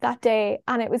that day,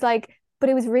 and it was like, but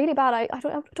it was really bad. I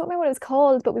don't remember what it was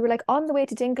called, but we were like on the way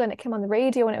to Dingle and it came on the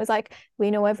radio and it was like,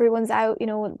 we know everyone's out,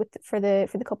 for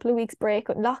the couple of weeks break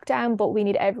and lockdown, but we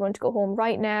need everyone to go home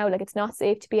right now. Like it's not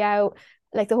safe to be out.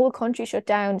 Like the whole country shut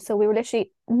down. So we were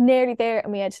literally nearly there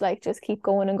and we had to like just keep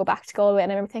going and go back to Galway.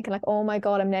 And I remember thinking like, oh my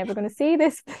God, I'm never going to see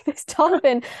this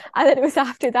dolphin. And then it was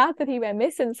after that he went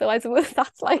missing. So I suppose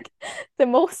that's like the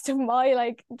most of my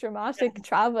like dramatic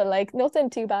travel. Like nothing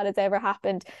too bad has ever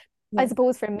happened. I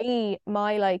suppose for me,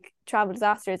 my like travel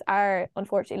disasters are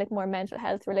unfortunately like more mental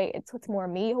health related. So it's more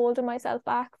me holding myself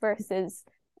back versus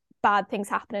bad things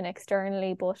happening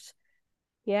externally. But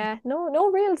yeah, no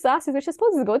real disasters, which I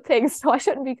suppose is a good thing. So I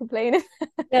shouldn't be complaining.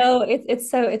 No, it's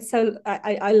so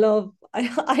I love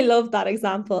I love that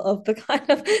example of the kind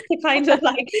of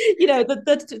like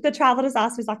the travel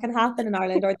disasters that can happen in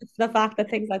Ireland, or the fact that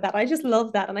things like that. I just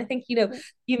love that. And I think you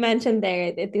mentioned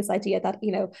there this idea that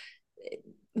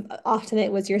often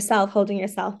it was yourself holding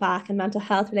yourself back and mental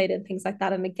health related things like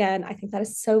that. And again, I think that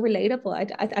is so relatable.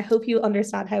 I hope you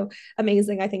understand how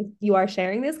amazing I think you are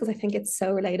sharing this, because I think it's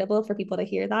so relatable for people to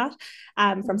hear that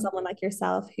from someone like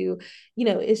yourself who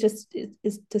is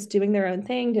just doing their own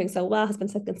thing, doing so well, has been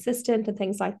so consistent and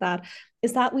things like that.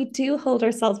 Is that we do hold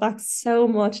ourselves back so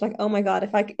much. Like, oh my God,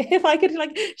 if I could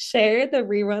like share the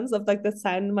reruns of like the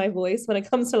sound of my voice when it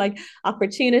comes to like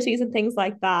opportunities and things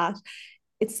like that,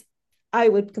 it's I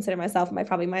would consider myself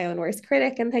probably my own worst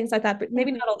critic and things like that, but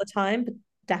maybe not all the time, but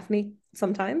definitely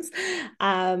sometimes.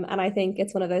 And I think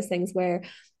it's one of those things where,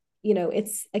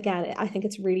 it's again, I think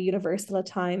it's really universal at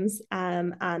times.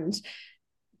 And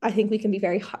I think we can be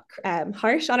very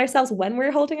harsh on ourselves when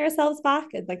we're holding ourselves back,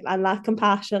 and lack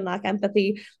compassion, lack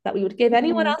empathy that we would give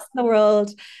anyone Mm-hmm. else in the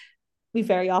world. We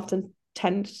very often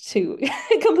tend to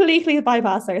completely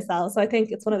bypass ourselves. So I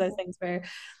think it's one of those things where,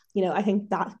 I think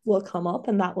that will come up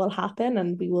and that will happen,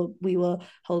 and we will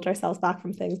hold ourselves back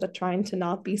from things, but trying to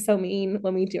not be so mean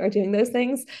when we are doing those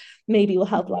things maybe will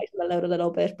help lighten the load a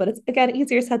little bit. But it's, again,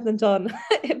 easier said than done.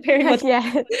 Very much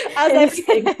Yeah, as it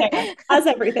everything, is. Sarah, as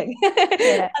everything.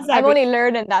 Yeah, As I'm everything. only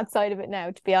learning that side of it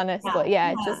now, to be honest. Yeah, But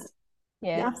yeah, it yeah. just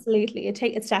yeah. Absolutely.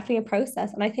 It's definitely a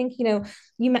process. And I think, you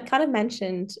kind of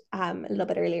mentioned a little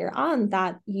bit earlier on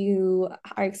that you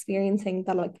are experiencing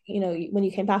that, like, when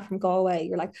you came back from Galway,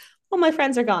 you're like, oh, my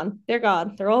friends are gone. They're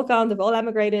gone. They're all gone. They've all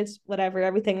emigrated, whatever,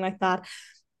 everything like that.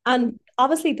 And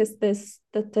obviously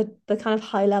the kind of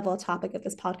high level topic of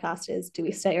this podcast is, do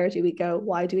we stay or do we go?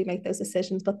 Why do we make those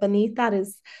decisions? But beneath that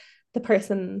is the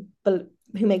person who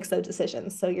makes those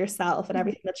decisions. So yourself and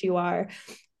everything that you are.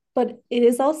 But it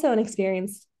is also an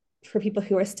experience for people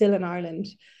who are still in Ireland,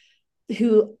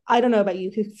 who, I don't know about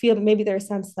you, who feel maybe there's a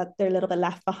sense that they're a little bit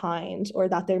left behind, or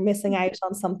that they're missing out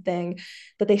on something,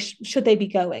 that they should they be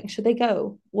going? Should they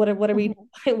go? What are we,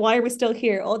 Mhm. why are we still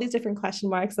here? All these different question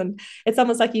marks. And it's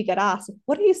almost like you get asked,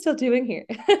 what are you still doing here?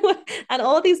 And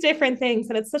all these different things.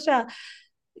 And it's such a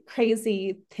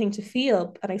crazy thing to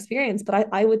feel and experience. But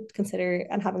I would consider,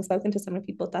 and having spoken to so many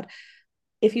people, that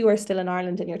if you are still in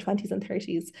Ireland in your 20s and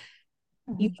 30s,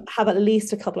 you Mhm. have at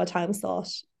least a couple of times thought,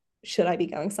 should I be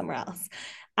going somewhere else?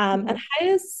 And Mhm. how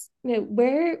is,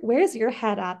 where's your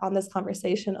head at on this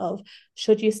conversation of,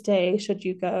 should you stay, should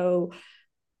you go?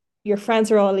 Your friends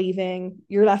are all leaving,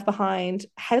 you're left behind.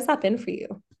 How's that been for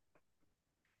you?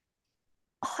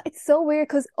 Oh, it's so weird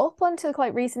because up until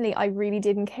quite recently, I really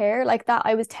didn't care like that.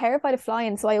 I was terrified of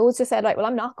flying, so I always just said, like, well,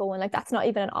 I'm not going. Like, that's not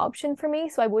even an option for me.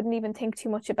 So I wouldn't even think too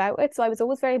much about it. So I was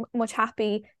always very much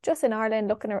happy just in Ireland,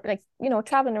 looking at, like,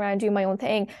 traveling around, doing my own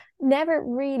thing. Never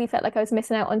really felt like I was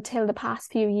missing out until the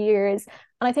past few years.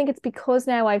 And I think it's because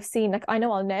now I've seen, like, I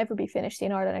know I'll never be finished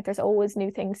in Ireland. Like, there's always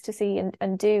new things to see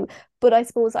and do. But I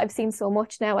suppose I've seen so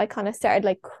much now, I kind of started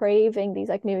like craving these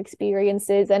like new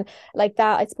experiences and like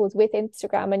that, I suppose, with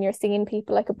Instagram and you're seeing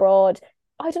people like abroad.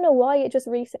 I don't know why it just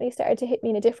recently started to hit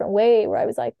me in a different way where I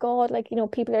was like, God, like,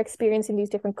 people are experiencing these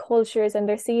different cultures and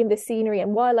they're seeing the scenery.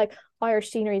 And while like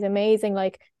Irish scenery is amazing,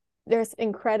 like there's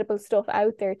incredible stuff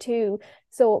out there too.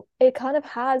 So it kind of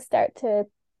has started to,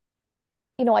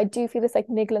 I do feel this like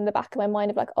niggle in the back of my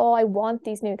mind of like, oh, I want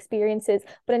these new experiences.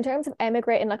 But in terms of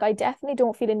emigrating, like I definitely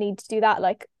don't feel a need to do that.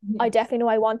 Like I Mhm. definitely know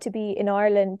I want to be in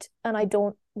Ireland and I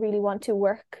don't really want to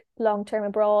work long term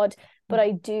abroad. But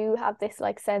I do have this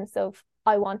like sense of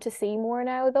I want to see more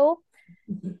now though.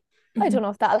 Mhm. I Mhm. don't know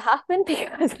if that'll happen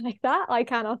because like that, I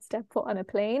cannot step foot on a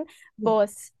plane. Yeah.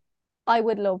 But I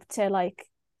would love to like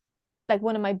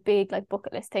one of my big like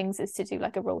bucket list things is to do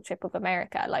like a road trip of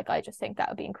America. Like I just think that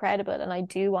would be incredible. And I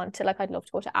do want to, like, I'd love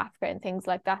to go to Africa and things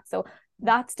like that. So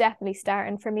that's definitely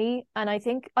starting for me. And I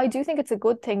do think it's a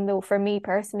good thing though for me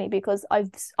personally, because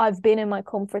I've been in my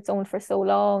comfort zone for so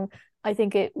long. I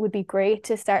think it would be great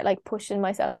to start like pushing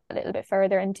myself a little bit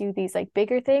further and do these like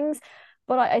bigger things.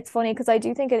 But it's funny because I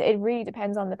do think it really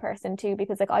depends on the person too,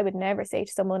 because like I would never say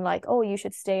to someone like, oh, you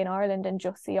should stay in Ireland and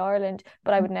just see Ireland.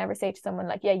 But I would never say to someone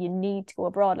like, yeah, you need to go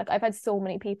abroad. Like I've had so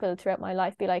many people throughout my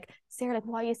life be like, Sarah, like,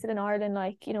 why are you still in Ireland?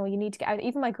 Like, you need to get out.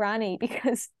 Even my granny,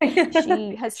 because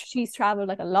she's traveled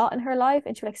like a lot in her life.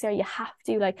 And she's like, Sarah, you have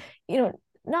to, like,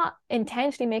 not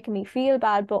intentionally making me feel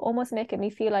bad, but almost making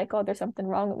me feel like, oh, there's something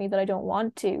wrong with me that I don't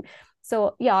want to.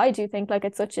 So yeah, I do think like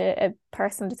it's such a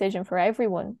personal decision for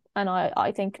everyone. And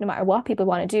I think no matter what people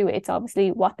want to do, it's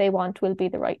obviously what they want will be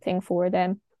the right thing for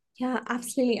them. Yeah,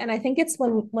 absolutely. And I think it's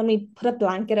when we put a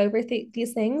blanket over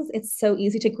these things, it's so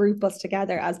easy to group us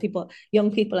together as people, young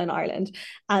people in Ireland,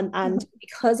 and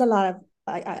because a lot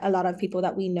of people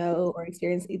that we know or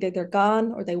experience, either they're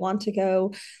gone or they want to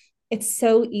go, it's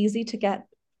so easy to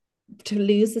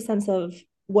lose the sense of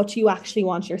what you actually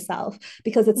want yourself,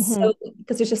 because Mm-hmm.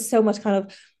 because there's just so much kind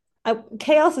of,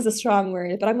 chaos is a strong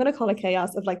word, but I'm going to call it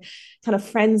chaos of like kind of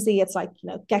frenzy. It's like,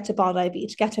 get to Bondi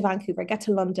Beach, get to Vancouver, get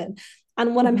to London.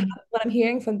 And Mm-hmm. what I'm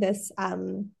hearing from this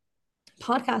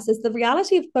podcast is the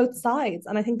reality of both sides.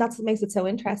 And I think that's what makes it so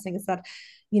interesting, is that,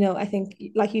 I think,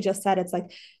 like you just said, it's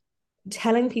like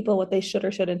telling people what they should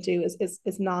or shouldn't do is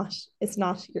not, it's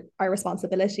not our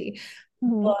responsibility.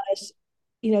 Mm-hmm. But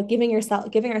giving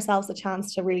ourselves a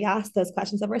chance to really ask those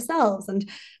questions of ourselves, and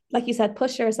like you said,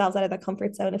 push ourselves out of that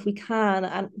comfort zone if we can.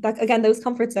 And that, again, those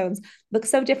comfort zones look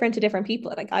so different to different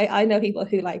people. Like I know people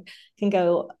who like can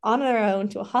go on their own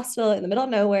to a hostel in the middle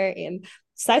of nowhere in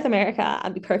South America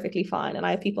and be perfectly fine. And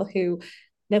I have people who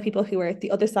know people who are at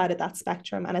the other side of that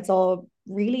spectrum, and it's all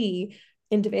really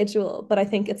individual. But I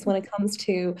think it's when it comes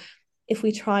to, if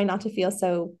we try not to feel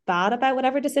so bad about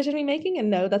whatever decision we're making and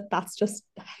know that that's just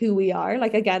who we are,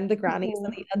 like again the grannies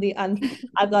and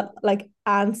I've got like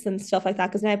aunts and stuff like that,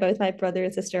 because now both my brother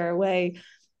and sister are away.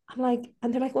 I'm like,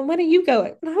 and they're like, well, when are you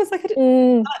going? And I was like,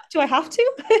 do I have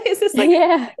to? Is this like,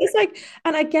 Yeah. it's like,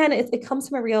 and again, it comes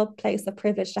from a real place of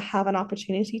privilege to have an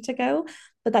opportunity to go,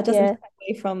 but that doesn't Yeah.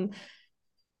 take away from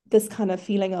this kind of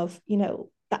feeling of,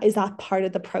 that is that part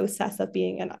of the process of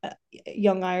being a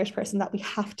young Irish person, that we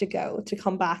have to go to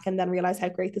come back and then realize how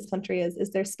great this country is.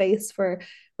 Is there space for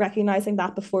recognizing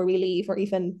that before we leave, or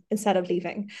even instead of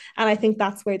leaving? And I think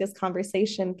that's where this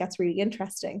conversation gets really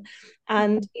interesting.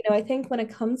 And, I think when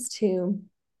it comes to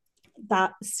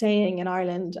that, staying in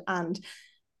Ireland and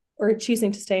or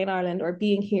choosing to stay in Ireland or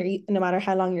being here, no matter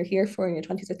how long you're here for, in your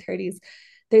 20s or 30s,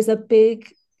 there's a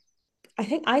big,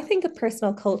 I think a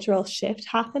personal cultural shift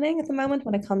happening at the moment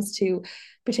when it comes to,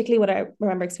 particularly what I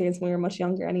remember experiencing when we were much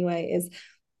younger anyway, is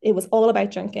it was all about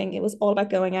drinking, it was all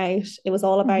about going out, it was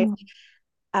all about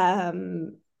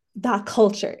um that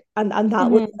culture, and that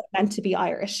was meant to be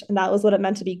Irish, and that was what it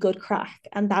meant to be good crack,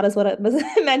 and that is what it was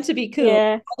meant to be cool,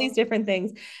 Yeah. all these different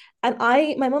things. And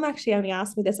my mum actually only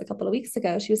asked me this a couple of weeks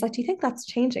ago. She was like, do you think that's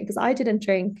changing? Because I didn't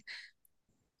drink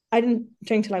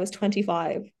till I was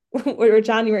 25 or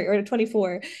January or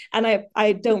 24, and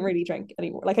I don't really drink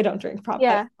anymore. Like I don't drink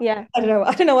Yeah. Yeah. I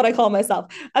don't know what I call myself,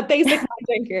 a basic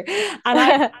drinker. And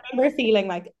I remember feeling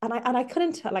like, and I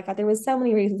couldn't tell, like there was so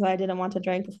many reasons why I didn't want to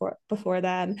drink before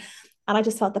then, and I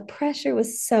just felt the pressure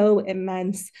was so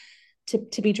immense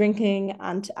to be drinking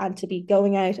and to be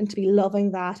going out and to be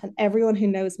loving that. And everyone who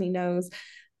knows me knows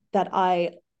that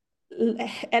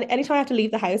and anytime I have to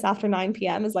leave the house after 9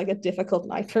 p.m. is like a difficult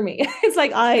night for me. It's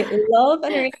like I love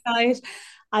an early night.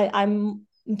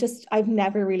 I've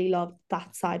never really loved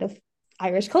that side of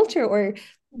Irish culture or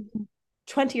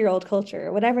 20-year-old culture,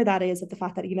 or whatever that is, of the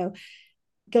fact that,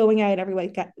 going out every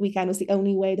weekend was the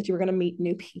only way that you were going to meet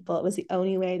new people. It was the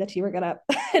only way that you were going to,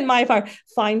 in my part,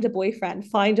 find a boyfriend,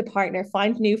 find a partner,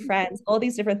 find new friends, all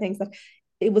these different things, that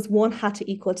it was one had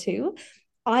to equal two.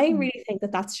 I really think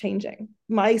that that's changing.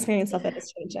 My experience of it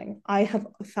is changing. I have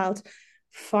felt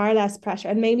far less pressure.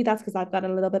 And maybe that's because I've gotten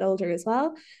a little bit older as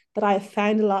well. But I have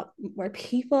found a lot more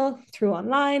people through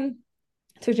online,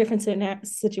 through different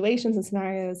situations and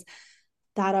scenarios,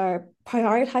 that are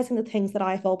prioritizing the things that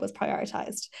I've always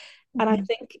prioritized. And I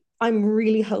think I'm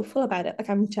really hopeful about it. Like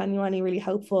I'm genuinely really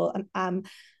hopeful and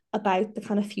about the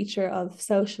kind of future of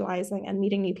socializing and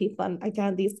meeting new people. And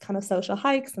again, these kind of social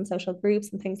hikes and social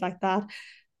groups and things like that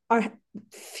are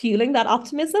fueling that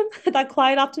optimism, that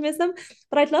quiet optimism.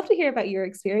 But I'd love to hear about your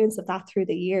experience of that through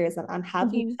the years, and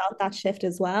have you felt that shift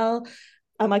as well?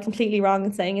 Am I completely wrong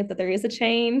in saying it, that there is a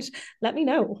change? Let me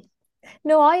know.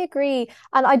 No, I agree.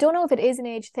 And I don't know if it is an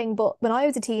age thing, but when I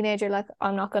was a teenager, like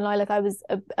I'm not gonna lie, like I was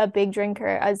a big drinker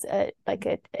as a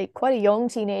quite a young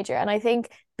teenager. And I think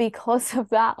because of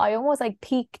that, I almost like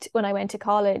peaked when I went to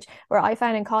college, where I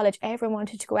found in college everyone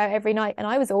wanted to go out every night, and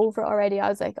I was over it already. I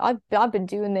was like, I've been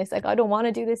doing this, like I don't want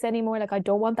to do this anymore. Like I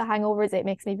don't want the hangovers. It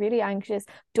makes me really anxious.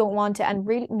 Don't want it. And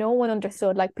really no one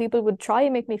understood. Like people would try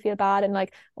and make me feel bad and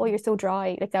like, oh, you're so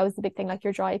dry. Like that was the big thing, like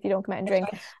you're dry if you don't come out and drink.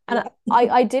 And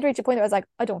I did reach a point where I was like,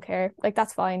 I don't care. Like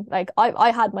that's fine. Like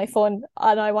I had my fun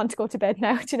and I want to go to bed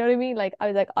now. Do you know what I mean? Like I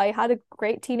was like, I had a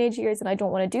great teenage years and I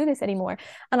don't want to do this anymore.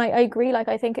 And I agree. Like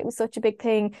I think it was such a big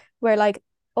thing where like,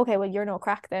 okay, well you're no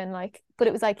crack then. Like, but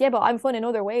it was like, yeah, but I'm fun in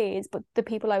other ways. But the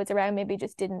people I was around maybe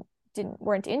just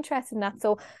weren't interested in that.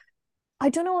 So I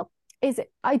don't know. Is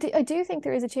it? I do think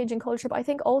there is a change in culture, but I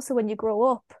think also when you grow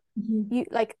up, you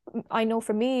like, I know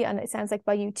for me, and it sounds like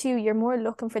by you too, you're more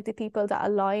looking for the people that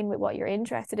align with what you're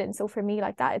interested in. So for me,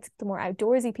 like that, it's the more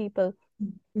outdoorsy people.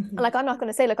 And like I'm not going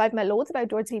to say, like I've met loads of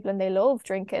outdoorsy people and they love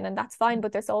drinking and that's fine,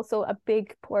 but there's also a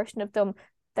big portion of them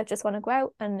that just want to go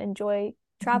out and enjoy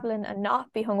traveling and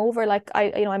not be hungover. Like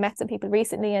I met some people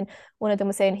recently and one of them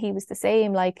was saying he was the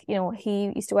same. Like,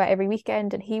 he used to go out every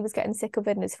weekend and he was getting sick of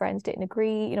it and his friends didn't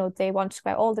agree. They wanted to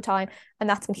go out all the time. And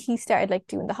that's when he started like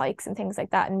doing the hikes and things like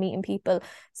that and meeting people.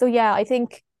 So yeah, I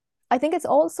think it's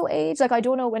also age. Like I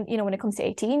don't know when it comes to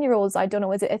 18-year-olds, I don't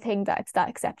know, is it a thing that it's that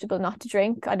acceptable not to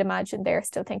drink? I'd imagine they're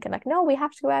still thinking like, no, we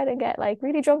have to go out and get like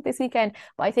really drunk this weekend.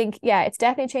 But I think, yeah, it's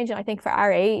definitely changing. I think for our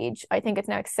age, I think it's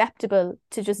now acceptable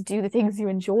to just do the things you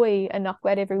enjoy and not go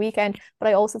out every weekend. But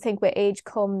I also think with age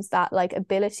comes that like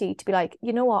ability to be like,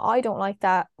 you know what, I don't like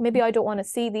that. Maybe I don't want to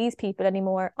see these people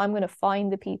anymore. I'm going to find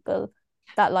the people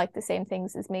that like the same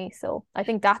things as me. So I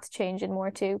think that's changing more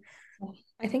too.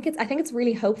 I think it's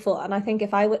really hopeful. And I think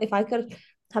if I could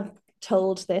have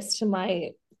told this to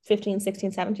my 15,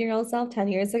 16, 17-year-old self 10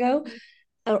 years ago,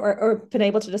 or been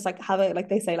able to just like have a, like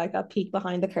they say, like a peek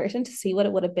behind the curtain to see what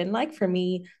it would have been like for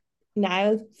me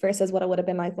now versus what it would have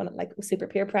been like when like super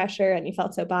peer pressure and you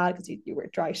felt so bad because you were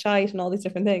dry shite and all these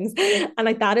different things. And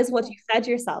like that is what you fed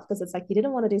yourself, because it's like you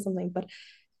didn't want to do something, but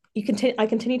I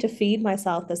continue to feed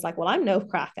myself this like, well, I'm no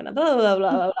crack and blah, blah, blah,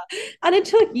 blah, blah. And it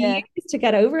took Yeah. years to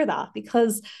get over that,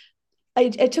 because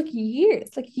it took years,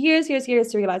 like years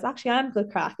to realize actually I'm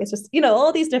good crack. It's just,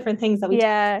 all these different things that we talk.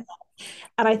 Yeah.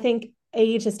 And I think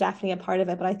age is definitely a part of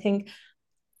it, but I think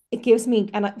it gives me,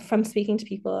 and from speaking to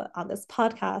people on this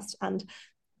podcast, and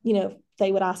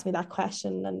they would ask me that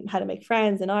question and how to make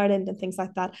friends in Ireland and things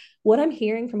like that. What I'm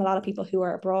hearing from a lot of people who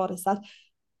are abroad is that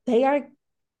they are,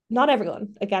 not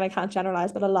everyone, again, I can't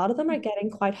generalize, but a lot of them are getting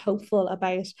quite hopeful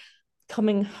about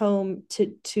coming home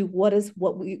to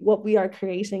what we are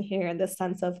creating here, in this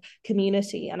sense of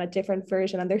community and a different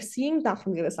version. And they're seeing that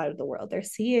from the other side of the world. They're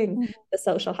seeing the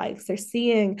social hikes, they're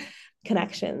seeing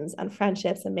connections and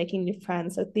friendships and making new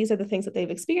friends. So these are the things that they've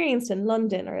experienced in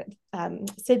London or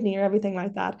Sydney or everything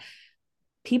like that.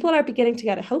 People are beginning to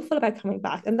get hopeful about coming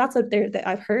back, and that's what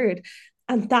I've heard.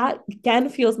 And that again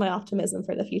fuels my optimism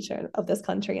for the future of this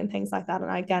country and things like that. And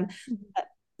again,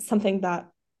 something that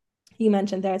you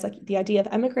mentioned there is like the idea of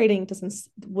emigrating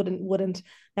wouldn't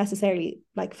necessarily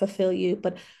like fulfill you,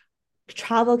 but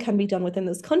travel can be done within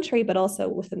this country, but also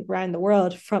within around the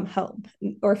world from home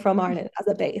or from Ireland as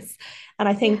a base. And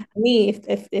I think for me,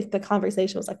 if the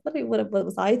conversation was like, what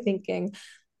was I thinking?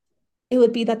 It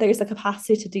would be that there's a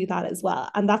capacity to do that as well.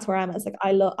 And that's where I'm as like,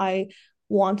 I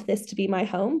want this to be my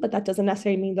home, but that doesn't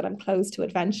necessarily mean that I'm closed to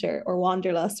adventure or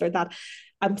wanderlust or that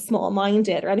I'm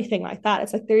small-minded or anything like that.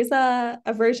 It's like there's a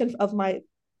version of my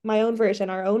own version,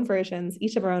 our own versions,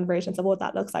 each of our own versions of what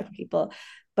that looks like for people.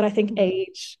 But I think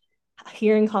age,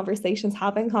 hearing conversations,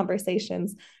 having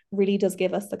conversations really does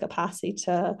give us the capacity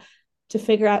to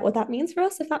figure out what that means for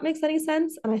us, if that makes any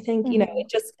sense. And I think, it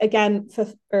just again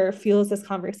fuels this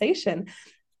conversation.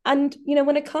 And,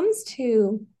 when it comes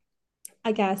to,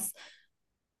 I guess,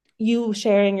 you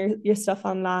sharing your stuff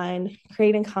online,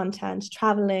 creating content,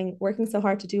 traveling, working so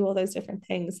hard to do all those different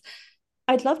things,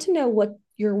 I'd love to know what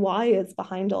your why is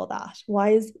behind all that. Why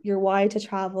is your why to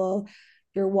travel,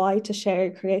 your why to share,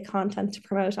 create content, to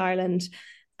promote Ireland?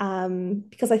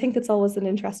 Because I think it's always an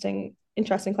interesting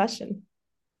question.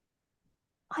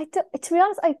 To be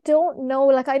honest, I don't know.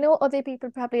 Like, I know other people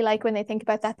probably, like, when they think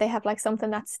about that, they have like something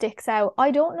that sticks out.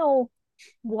 I don't know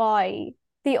why.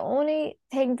 The only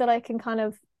thing that I can kind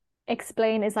of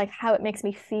explain is like how it makes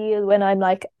me feel when I'm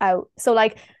like out. So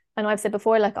like, I know I've said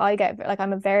before, like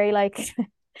I'm a very like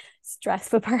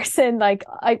stressful person. Like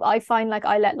I find like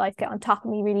I let life get on top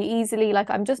of me really easily. Like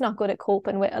I'm just not good at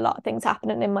coping with a lot of things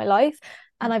happening in my life.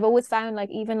 And I've always found like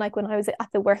even like when I was at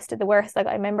the worst of the worst, like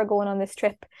I remember going on this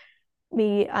trip,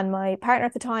 me and my partner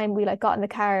at the time, we like got in the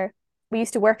car. We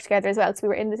used to work together as well, so we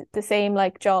were in the same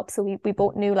like job, so we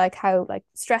both knew like how like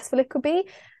stressful it could be. And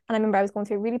I remember I was going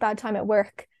through a really bad time at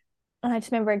work, and I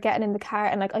just remember getting in the car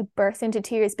and like I burst into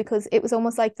tears because it was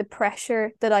almost like the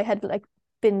pressure that I had like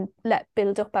been let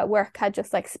build up at work had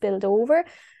just like spilled over.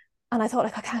 And I thought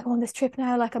like I can't go on this trip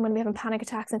now, like I'm gonna be having panic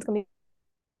attacks and it's gonna be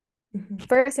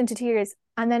burst into tears.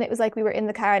 And then it was like we were in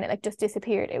the car and it like just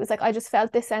disappeared. It was like I just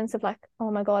felt this sense of like,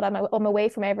 oh my God, I'm away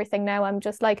from everything now. I'm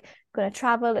just like gonna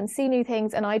travel and see new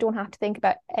things and I don't have to think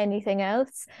about anything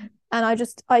else. And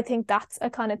I think that's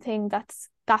a kind of thing that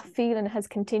feeling has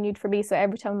continued for me. So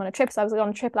every time I'm on a trip, so I was on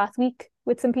a trip last week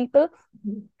with some people.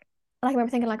 And I remember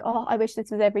thinking like, oh, I wish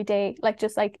this was every day. Like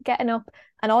just like getting up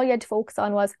and all you had to focus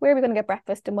on was where are we going to get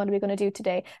breakfast and what are we going to do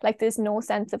today? Like there's no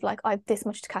sense of like, I have this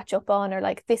much to catch up on or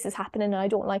like this is happening and I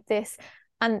don't like this.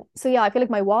 And so yeah, I feel like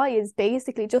my why is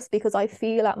basically just because I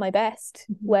feel at my best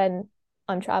when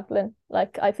I'm traveling.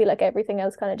 Like I feel like everything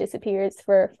else kind of disappears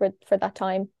for that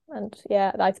time. And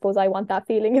yeah, I suppose I want that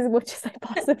feeling as much as I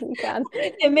possibly can.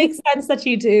 It makes sense that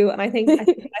you do. And I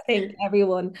think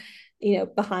everyone,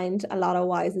 behind a lot of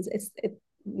whys is it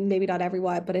maybe not every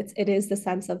why, but it is the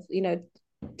sense of,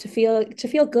 to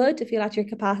feel good, to feel at your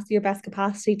capacity, your best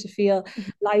capacity, to feel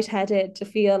lightheaded, to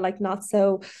feel like not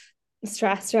so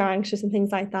stressed or anxious and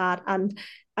things like that. And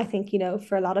I think,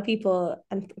 for a lot of people,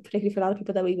 and particularly for a lot of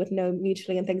people that we would know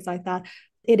mutually and things like that,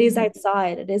 it is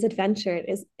outside, it is adventure,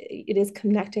 it is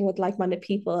connecting with like-minded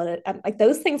people. And like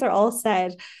those things are all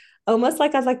said almost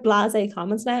like as like blasé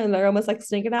comments now, and they're almost like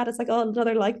sneaking at it's like, oh,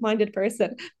 another like-minded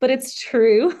person, but it's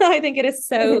true. I think it is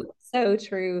so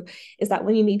true, is that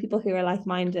when you meet people who are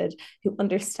like-minded, who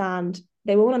understand,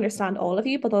 they won't understand all of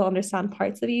you, but they'll understand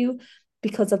parts of you,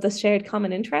 because of the shared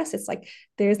common interest. It's like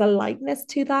there's a lightness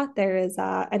to that, there is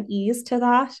an ease to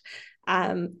that,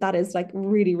 that is like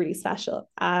really, really special.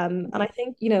 And I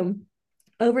think, you know,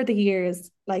 over the years,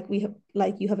 like we have,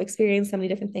 like you have experienced so many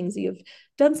different things, you've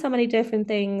done so many different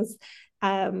things,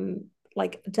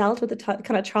 like dealt with the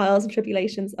kind of trials and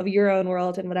tribulations of your own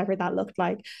world and whatever that looked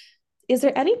like. Is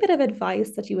there any bit of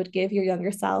advice that you would give your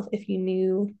younger self if you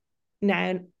knew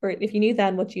now, or if you knew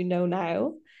then what you know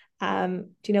now? Do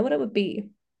you know what it would be?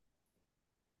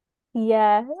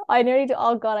 Yeah, I nearly do.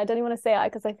 Oh God, I don't even want to say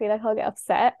it because I feel like I'll get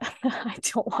upset. I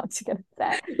don't want to get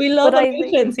upset. We But love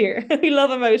emotions here. We love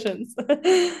emotions.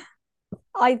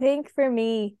 I think for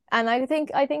me, and I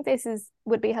think this is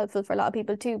would be helpful for a lot of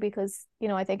people too, because you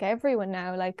know, I think everyone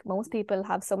now, like most people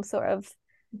have some sort of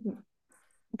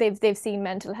they've seen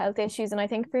mental health issues. And I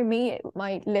think for me,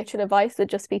 my literal advice would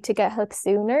just be to get help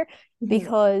sooner, Mhm.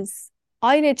 because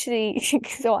I literally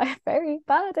so I have very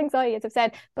bad anxiety, as I've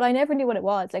said, but I never knew what it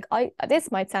was. Like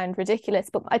this might sound ridiculous,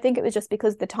 but I think it was just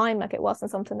because the time, like it wasn't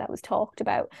something that was talked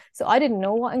about. So I didn't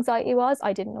know what anxiety was.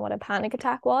 I didn't know what a panic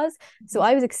attack was. So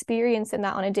I was experiencing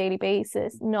that on a daily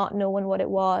basis, not knowing what it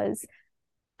was,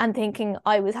 and thinking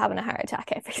I was having a heart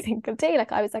attack every single day.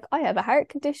 Like I was like, I have a heart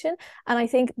condition. And I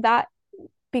think that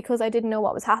because I didn't know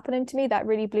what was happening to me, that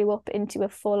really blew up into a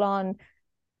full on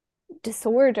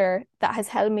disorder that has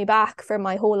held me back for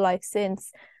my whole life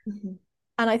since. Mhm.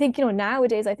 And I think, you know,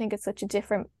 nowadays, I think it's such a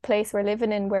different place we're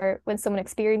living in, where when someone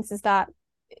experiences that,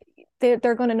 they're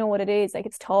going to know what it is, like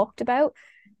it's talked about.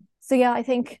 So, yeah, I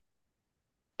think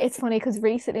it's funny because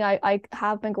recently I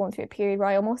have been going through a period where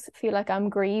I almost feel like I'm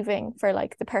grieving for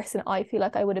like the person I feel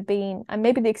like I would have been, and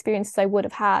maybe the experiences I would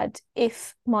have had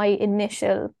if my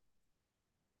initial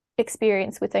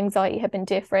experience with anxiety had been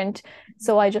different.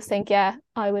 So I just think, yeah,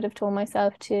 I would have told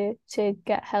myself to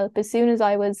get help as soon as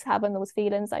I was having those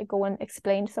feelings. Like go and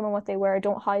explain to someone what they were.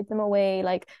 Don't hide them away.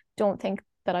 Like don't think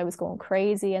that I was going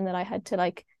crazy and that I had to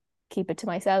like keep it to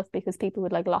myself because people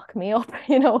would like lock me up.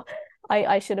 You know,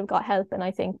 I should have got help, and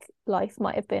I think life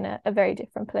might have been a very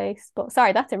different place. But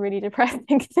sorry, that's a really depressing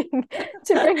thing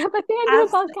to bring up at the end of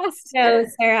a No, podcast.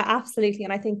 Sarah, absolutely.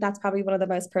 And I think that's probably one of the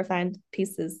most profound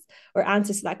pieces or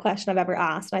answers to that question I've ever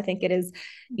asked. And I think it is,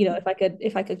 you know,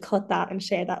 if I could cut that and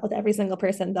share that with every single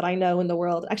person that I know in the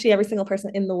world, actually every single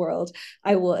person in the world,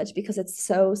 I would, because it's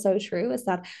so, so true. Is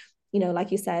that, you know,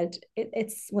 like you said,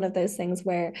 it's one of those things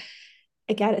where,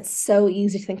 again, it's so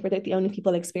easy to think we're like the only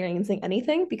people experiencing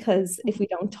anything, because if we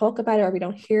don't talk about it or we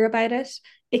don't hear about it,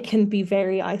 it can be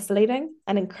very isolating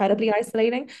and incredibly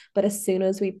isolating. But as soon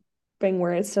as we bring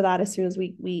words to that, as soon as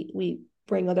we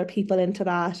bring other people into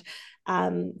that,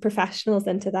 professionals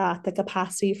into that, the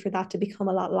capacity for that to become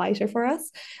a lot lighter for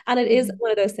us. And it is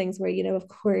one of those things where, you know, of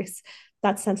course,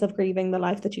 that sense of grieving the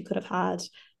life that you could have had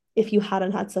if you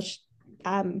hadn't had such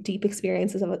deep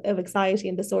experiences of anxiety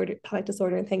and disorder, panic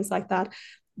disorder, and things like that.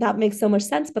 That makes so much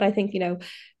sense. But I think, you know,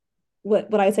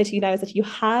 what I would say to you now is that you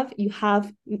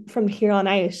have from here on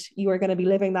out, you are going to be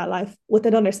living that life with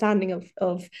an understanding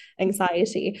of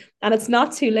anxiety. And it's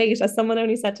not too late. As someone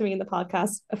only said to me in the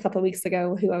podcast a couple of weeks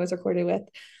ago, who I was recording with,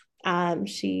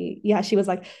 she was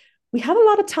like, we have a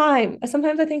lot of time.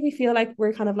 Sometimes I think we feel like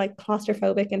we're kind of like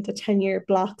claustrophobic into 10-year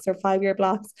blocks or 5-year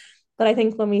blocks. But I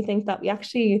think when we think that we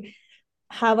actually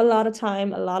have a lot of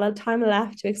time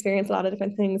left to experience a lot of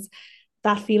different things,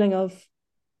 that feeling of,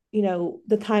 you know,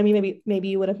 the time you maybe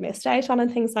you would have missed out on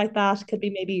and things like that could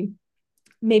be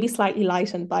maybe slightly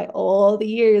lightened by all the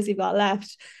years you've got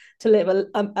left to live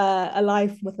a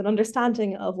life with an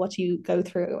understanding of what you go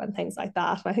through and things like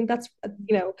that. And I think that's,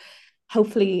 you know,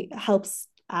 hopefully helps,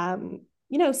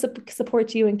 you know,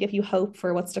 support you and give you hope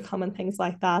for what's to come and things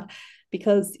like that,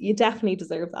 because you definitely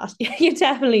deserve that. You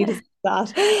definitely deserve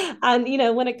that. And, you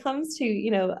know, when it comes to,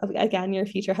 you know, again, your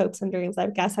future hopes and dreams, I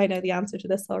guess I know the answer to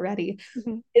this already.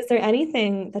 Is there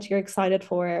anything that you're excited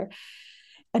for?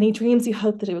 Any dreams you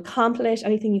hope that you accomplish?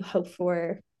 Anything you hope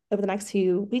for over the next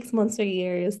few weeks, months, or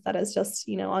years that is just,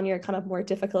 you know, on your kind of more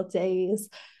difficult days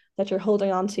that you're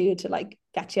holding on to like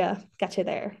get you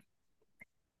there?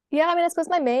 Yeah, I mean, I suppose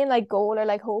my main like goal or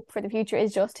like hope for the future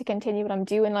is just to continue what I'm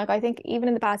doing. Like I think even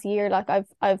in the past year, like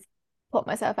I've put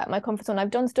myself out my comfort zone.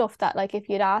 I've done stuff that like if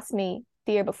you'd asked me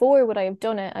the year before would I have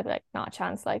done it, I'd be like, not a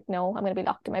chance. Like, no, I'm gonna be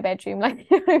locked in my bedroom.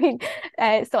 Like, you know what I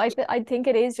mean? So I think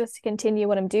it is just to continue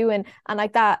what I'm doing. And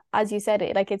like that, as you said,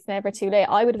 it like it's never too late.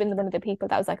 I would have been one of the people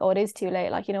that was like, oh, it is too late.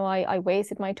 Like, you know, I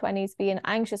wasted my 20s being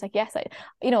anxious. Like, yes,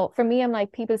 you know, for me, I'm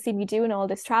like, people see me doing all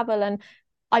this travel and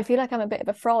I feel like I'm a bit of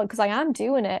a fraud because I am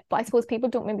doing it, but I suppose people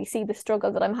don't maybe see the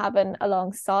struggle that I'm having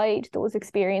alongside those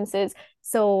experiences.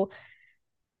 So,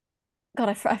 God,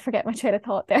 I forget my train of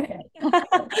thought there.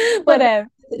 But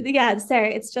yeah, Sarah,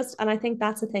 it's just, and I think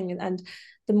that's the thing. And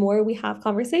the more we have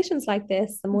conversations like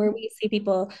this, the more we see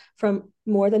people from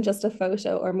more than just a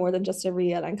photo or more than just a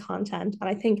reel and content. And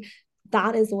I think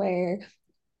that is where,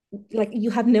 like,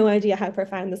 you have no idea how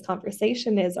profound this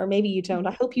conversation is, or maybe you don't.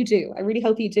 I hope you do. I really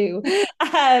hope you do.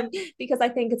 Because I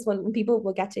think it's when people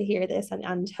will get to hear this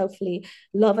and hopefully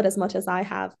love it as much as I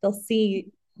have, they'll see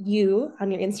you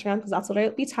on your Instagram, because that's what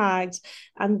it'll be tagged,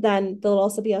 and then they'll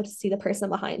also be able to see the person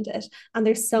behind it. And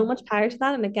there's so much power to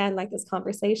that. And again, like this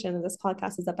conversation and this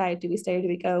podcast is about, do we stay or do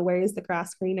we go? Where is the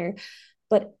grass greener?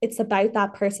 But it's about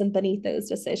that person beneath those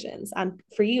decisions. And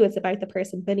for you, it's about the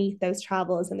person beneath those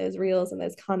travels and those reels and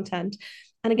those content.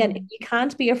 And again, you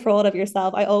can't be a fraud of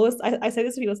yourself. I say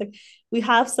this to people, it's like, we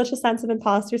have such a sense of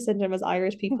imposter syndrome as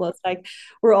Irish people. It's like,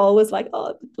 we're always like,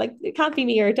 oh, like, it can't be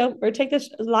me, or don't, or take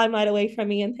this limelight away from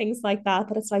me and things like that.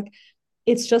 But it's like,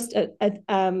 it's just I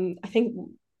think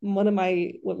one of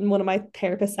my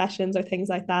therapist sessions or things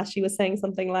like that, she was saying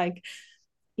something like,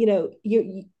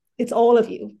 you it's all of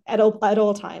you at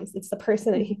all times. It's the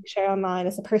person that you share online.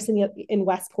 It's the person in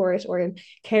Westport or in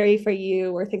Kerry for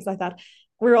you, or things like that.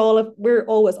 We're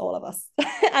always all of us.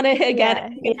 And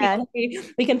again,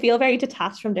 we can feel very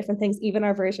detached from different things, even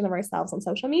our version of ourselves on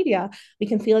social media. We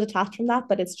can feel detached from that,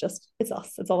 but it's us.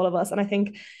 It's all of us. And I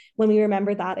think when we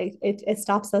remember that, it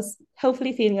stops us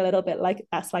hopefully feeling a little bit like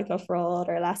less like a fraud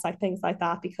or less like things like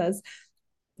that, because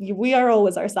we are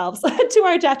always ourselves to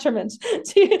our detriment,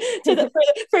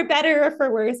 for better or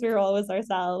for worse, we're always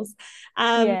ourselves.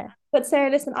 But Sarah,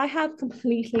 listen, I have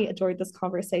completely adored this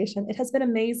conversation. It has been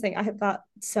amazing. I have got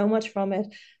so much from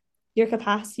it. Your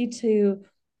capacity to,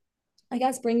 I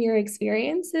guess, bring your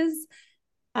experiences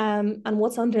and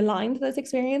what's underlined those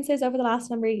experiences over the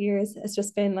last number of years has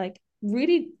just been like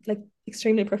really like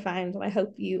extremely profound. And I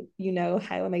hope you know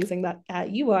how amazing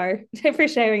that you are for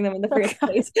sharing them in the first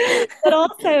place, but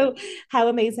also how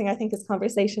amazing I think this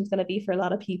conversation is going to be for a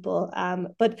lot of people.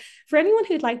 But for anyone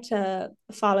who'd like to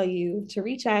follow you, to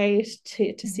reach out,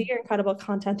 to see your incredible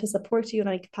content, to support you in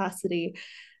any capacity,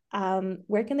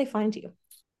 where can they find you?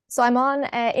 So I'm on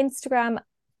Instagram,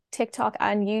 TikTok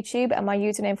and YouTube, and my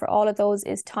username for all of those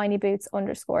is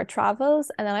tinyboots_travels.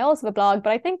 And then I also have a blog,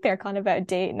 but I think they're kind of out of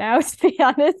date now, to be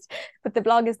honest. But the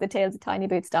blog is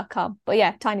thetalesoftinyboots.com. But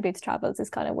yeah, Tiny Boots Travels is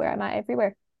kind of where I'm at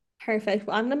everywhere. Perfect.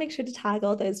 Well, I'm going to make sure to tag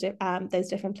all those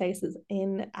different places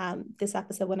in this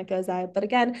episode when it goes out. But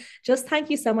again, just thank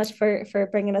you so much for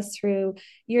bringing us through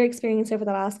your experience over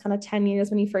the last kind of 10 years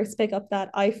when you first pick up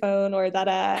that iPhone or that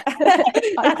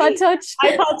iPod Touch.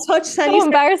 iPod Touch. So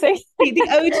embarrassing. The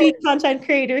OG content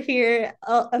creator here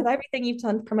of everything you've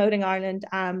done promoting Ireland.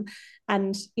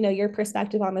 And your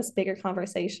perspective on this bigger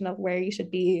conversation of where you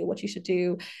should be, what you should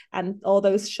do, and all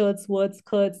those shoulds, woulds,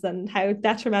 coulds, and how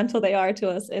detrimental they are to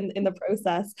us in the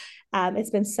process. It's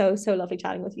been so lovely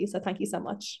chatting with you. So thank you so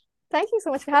much. Thank you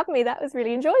so much for having me. That was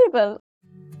really enjoyable.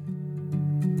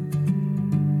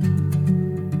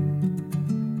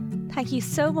 Thank you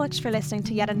so much for listening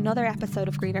to yet another episode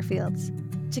of Greener Fields.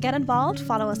 To get involved,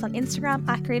 follow us on Instagram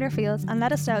 @Greener Fields and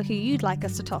let us know who you'd like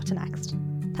us to talk to next.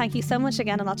 Thank you so much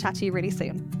again, and I'll chat to you really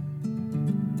soon.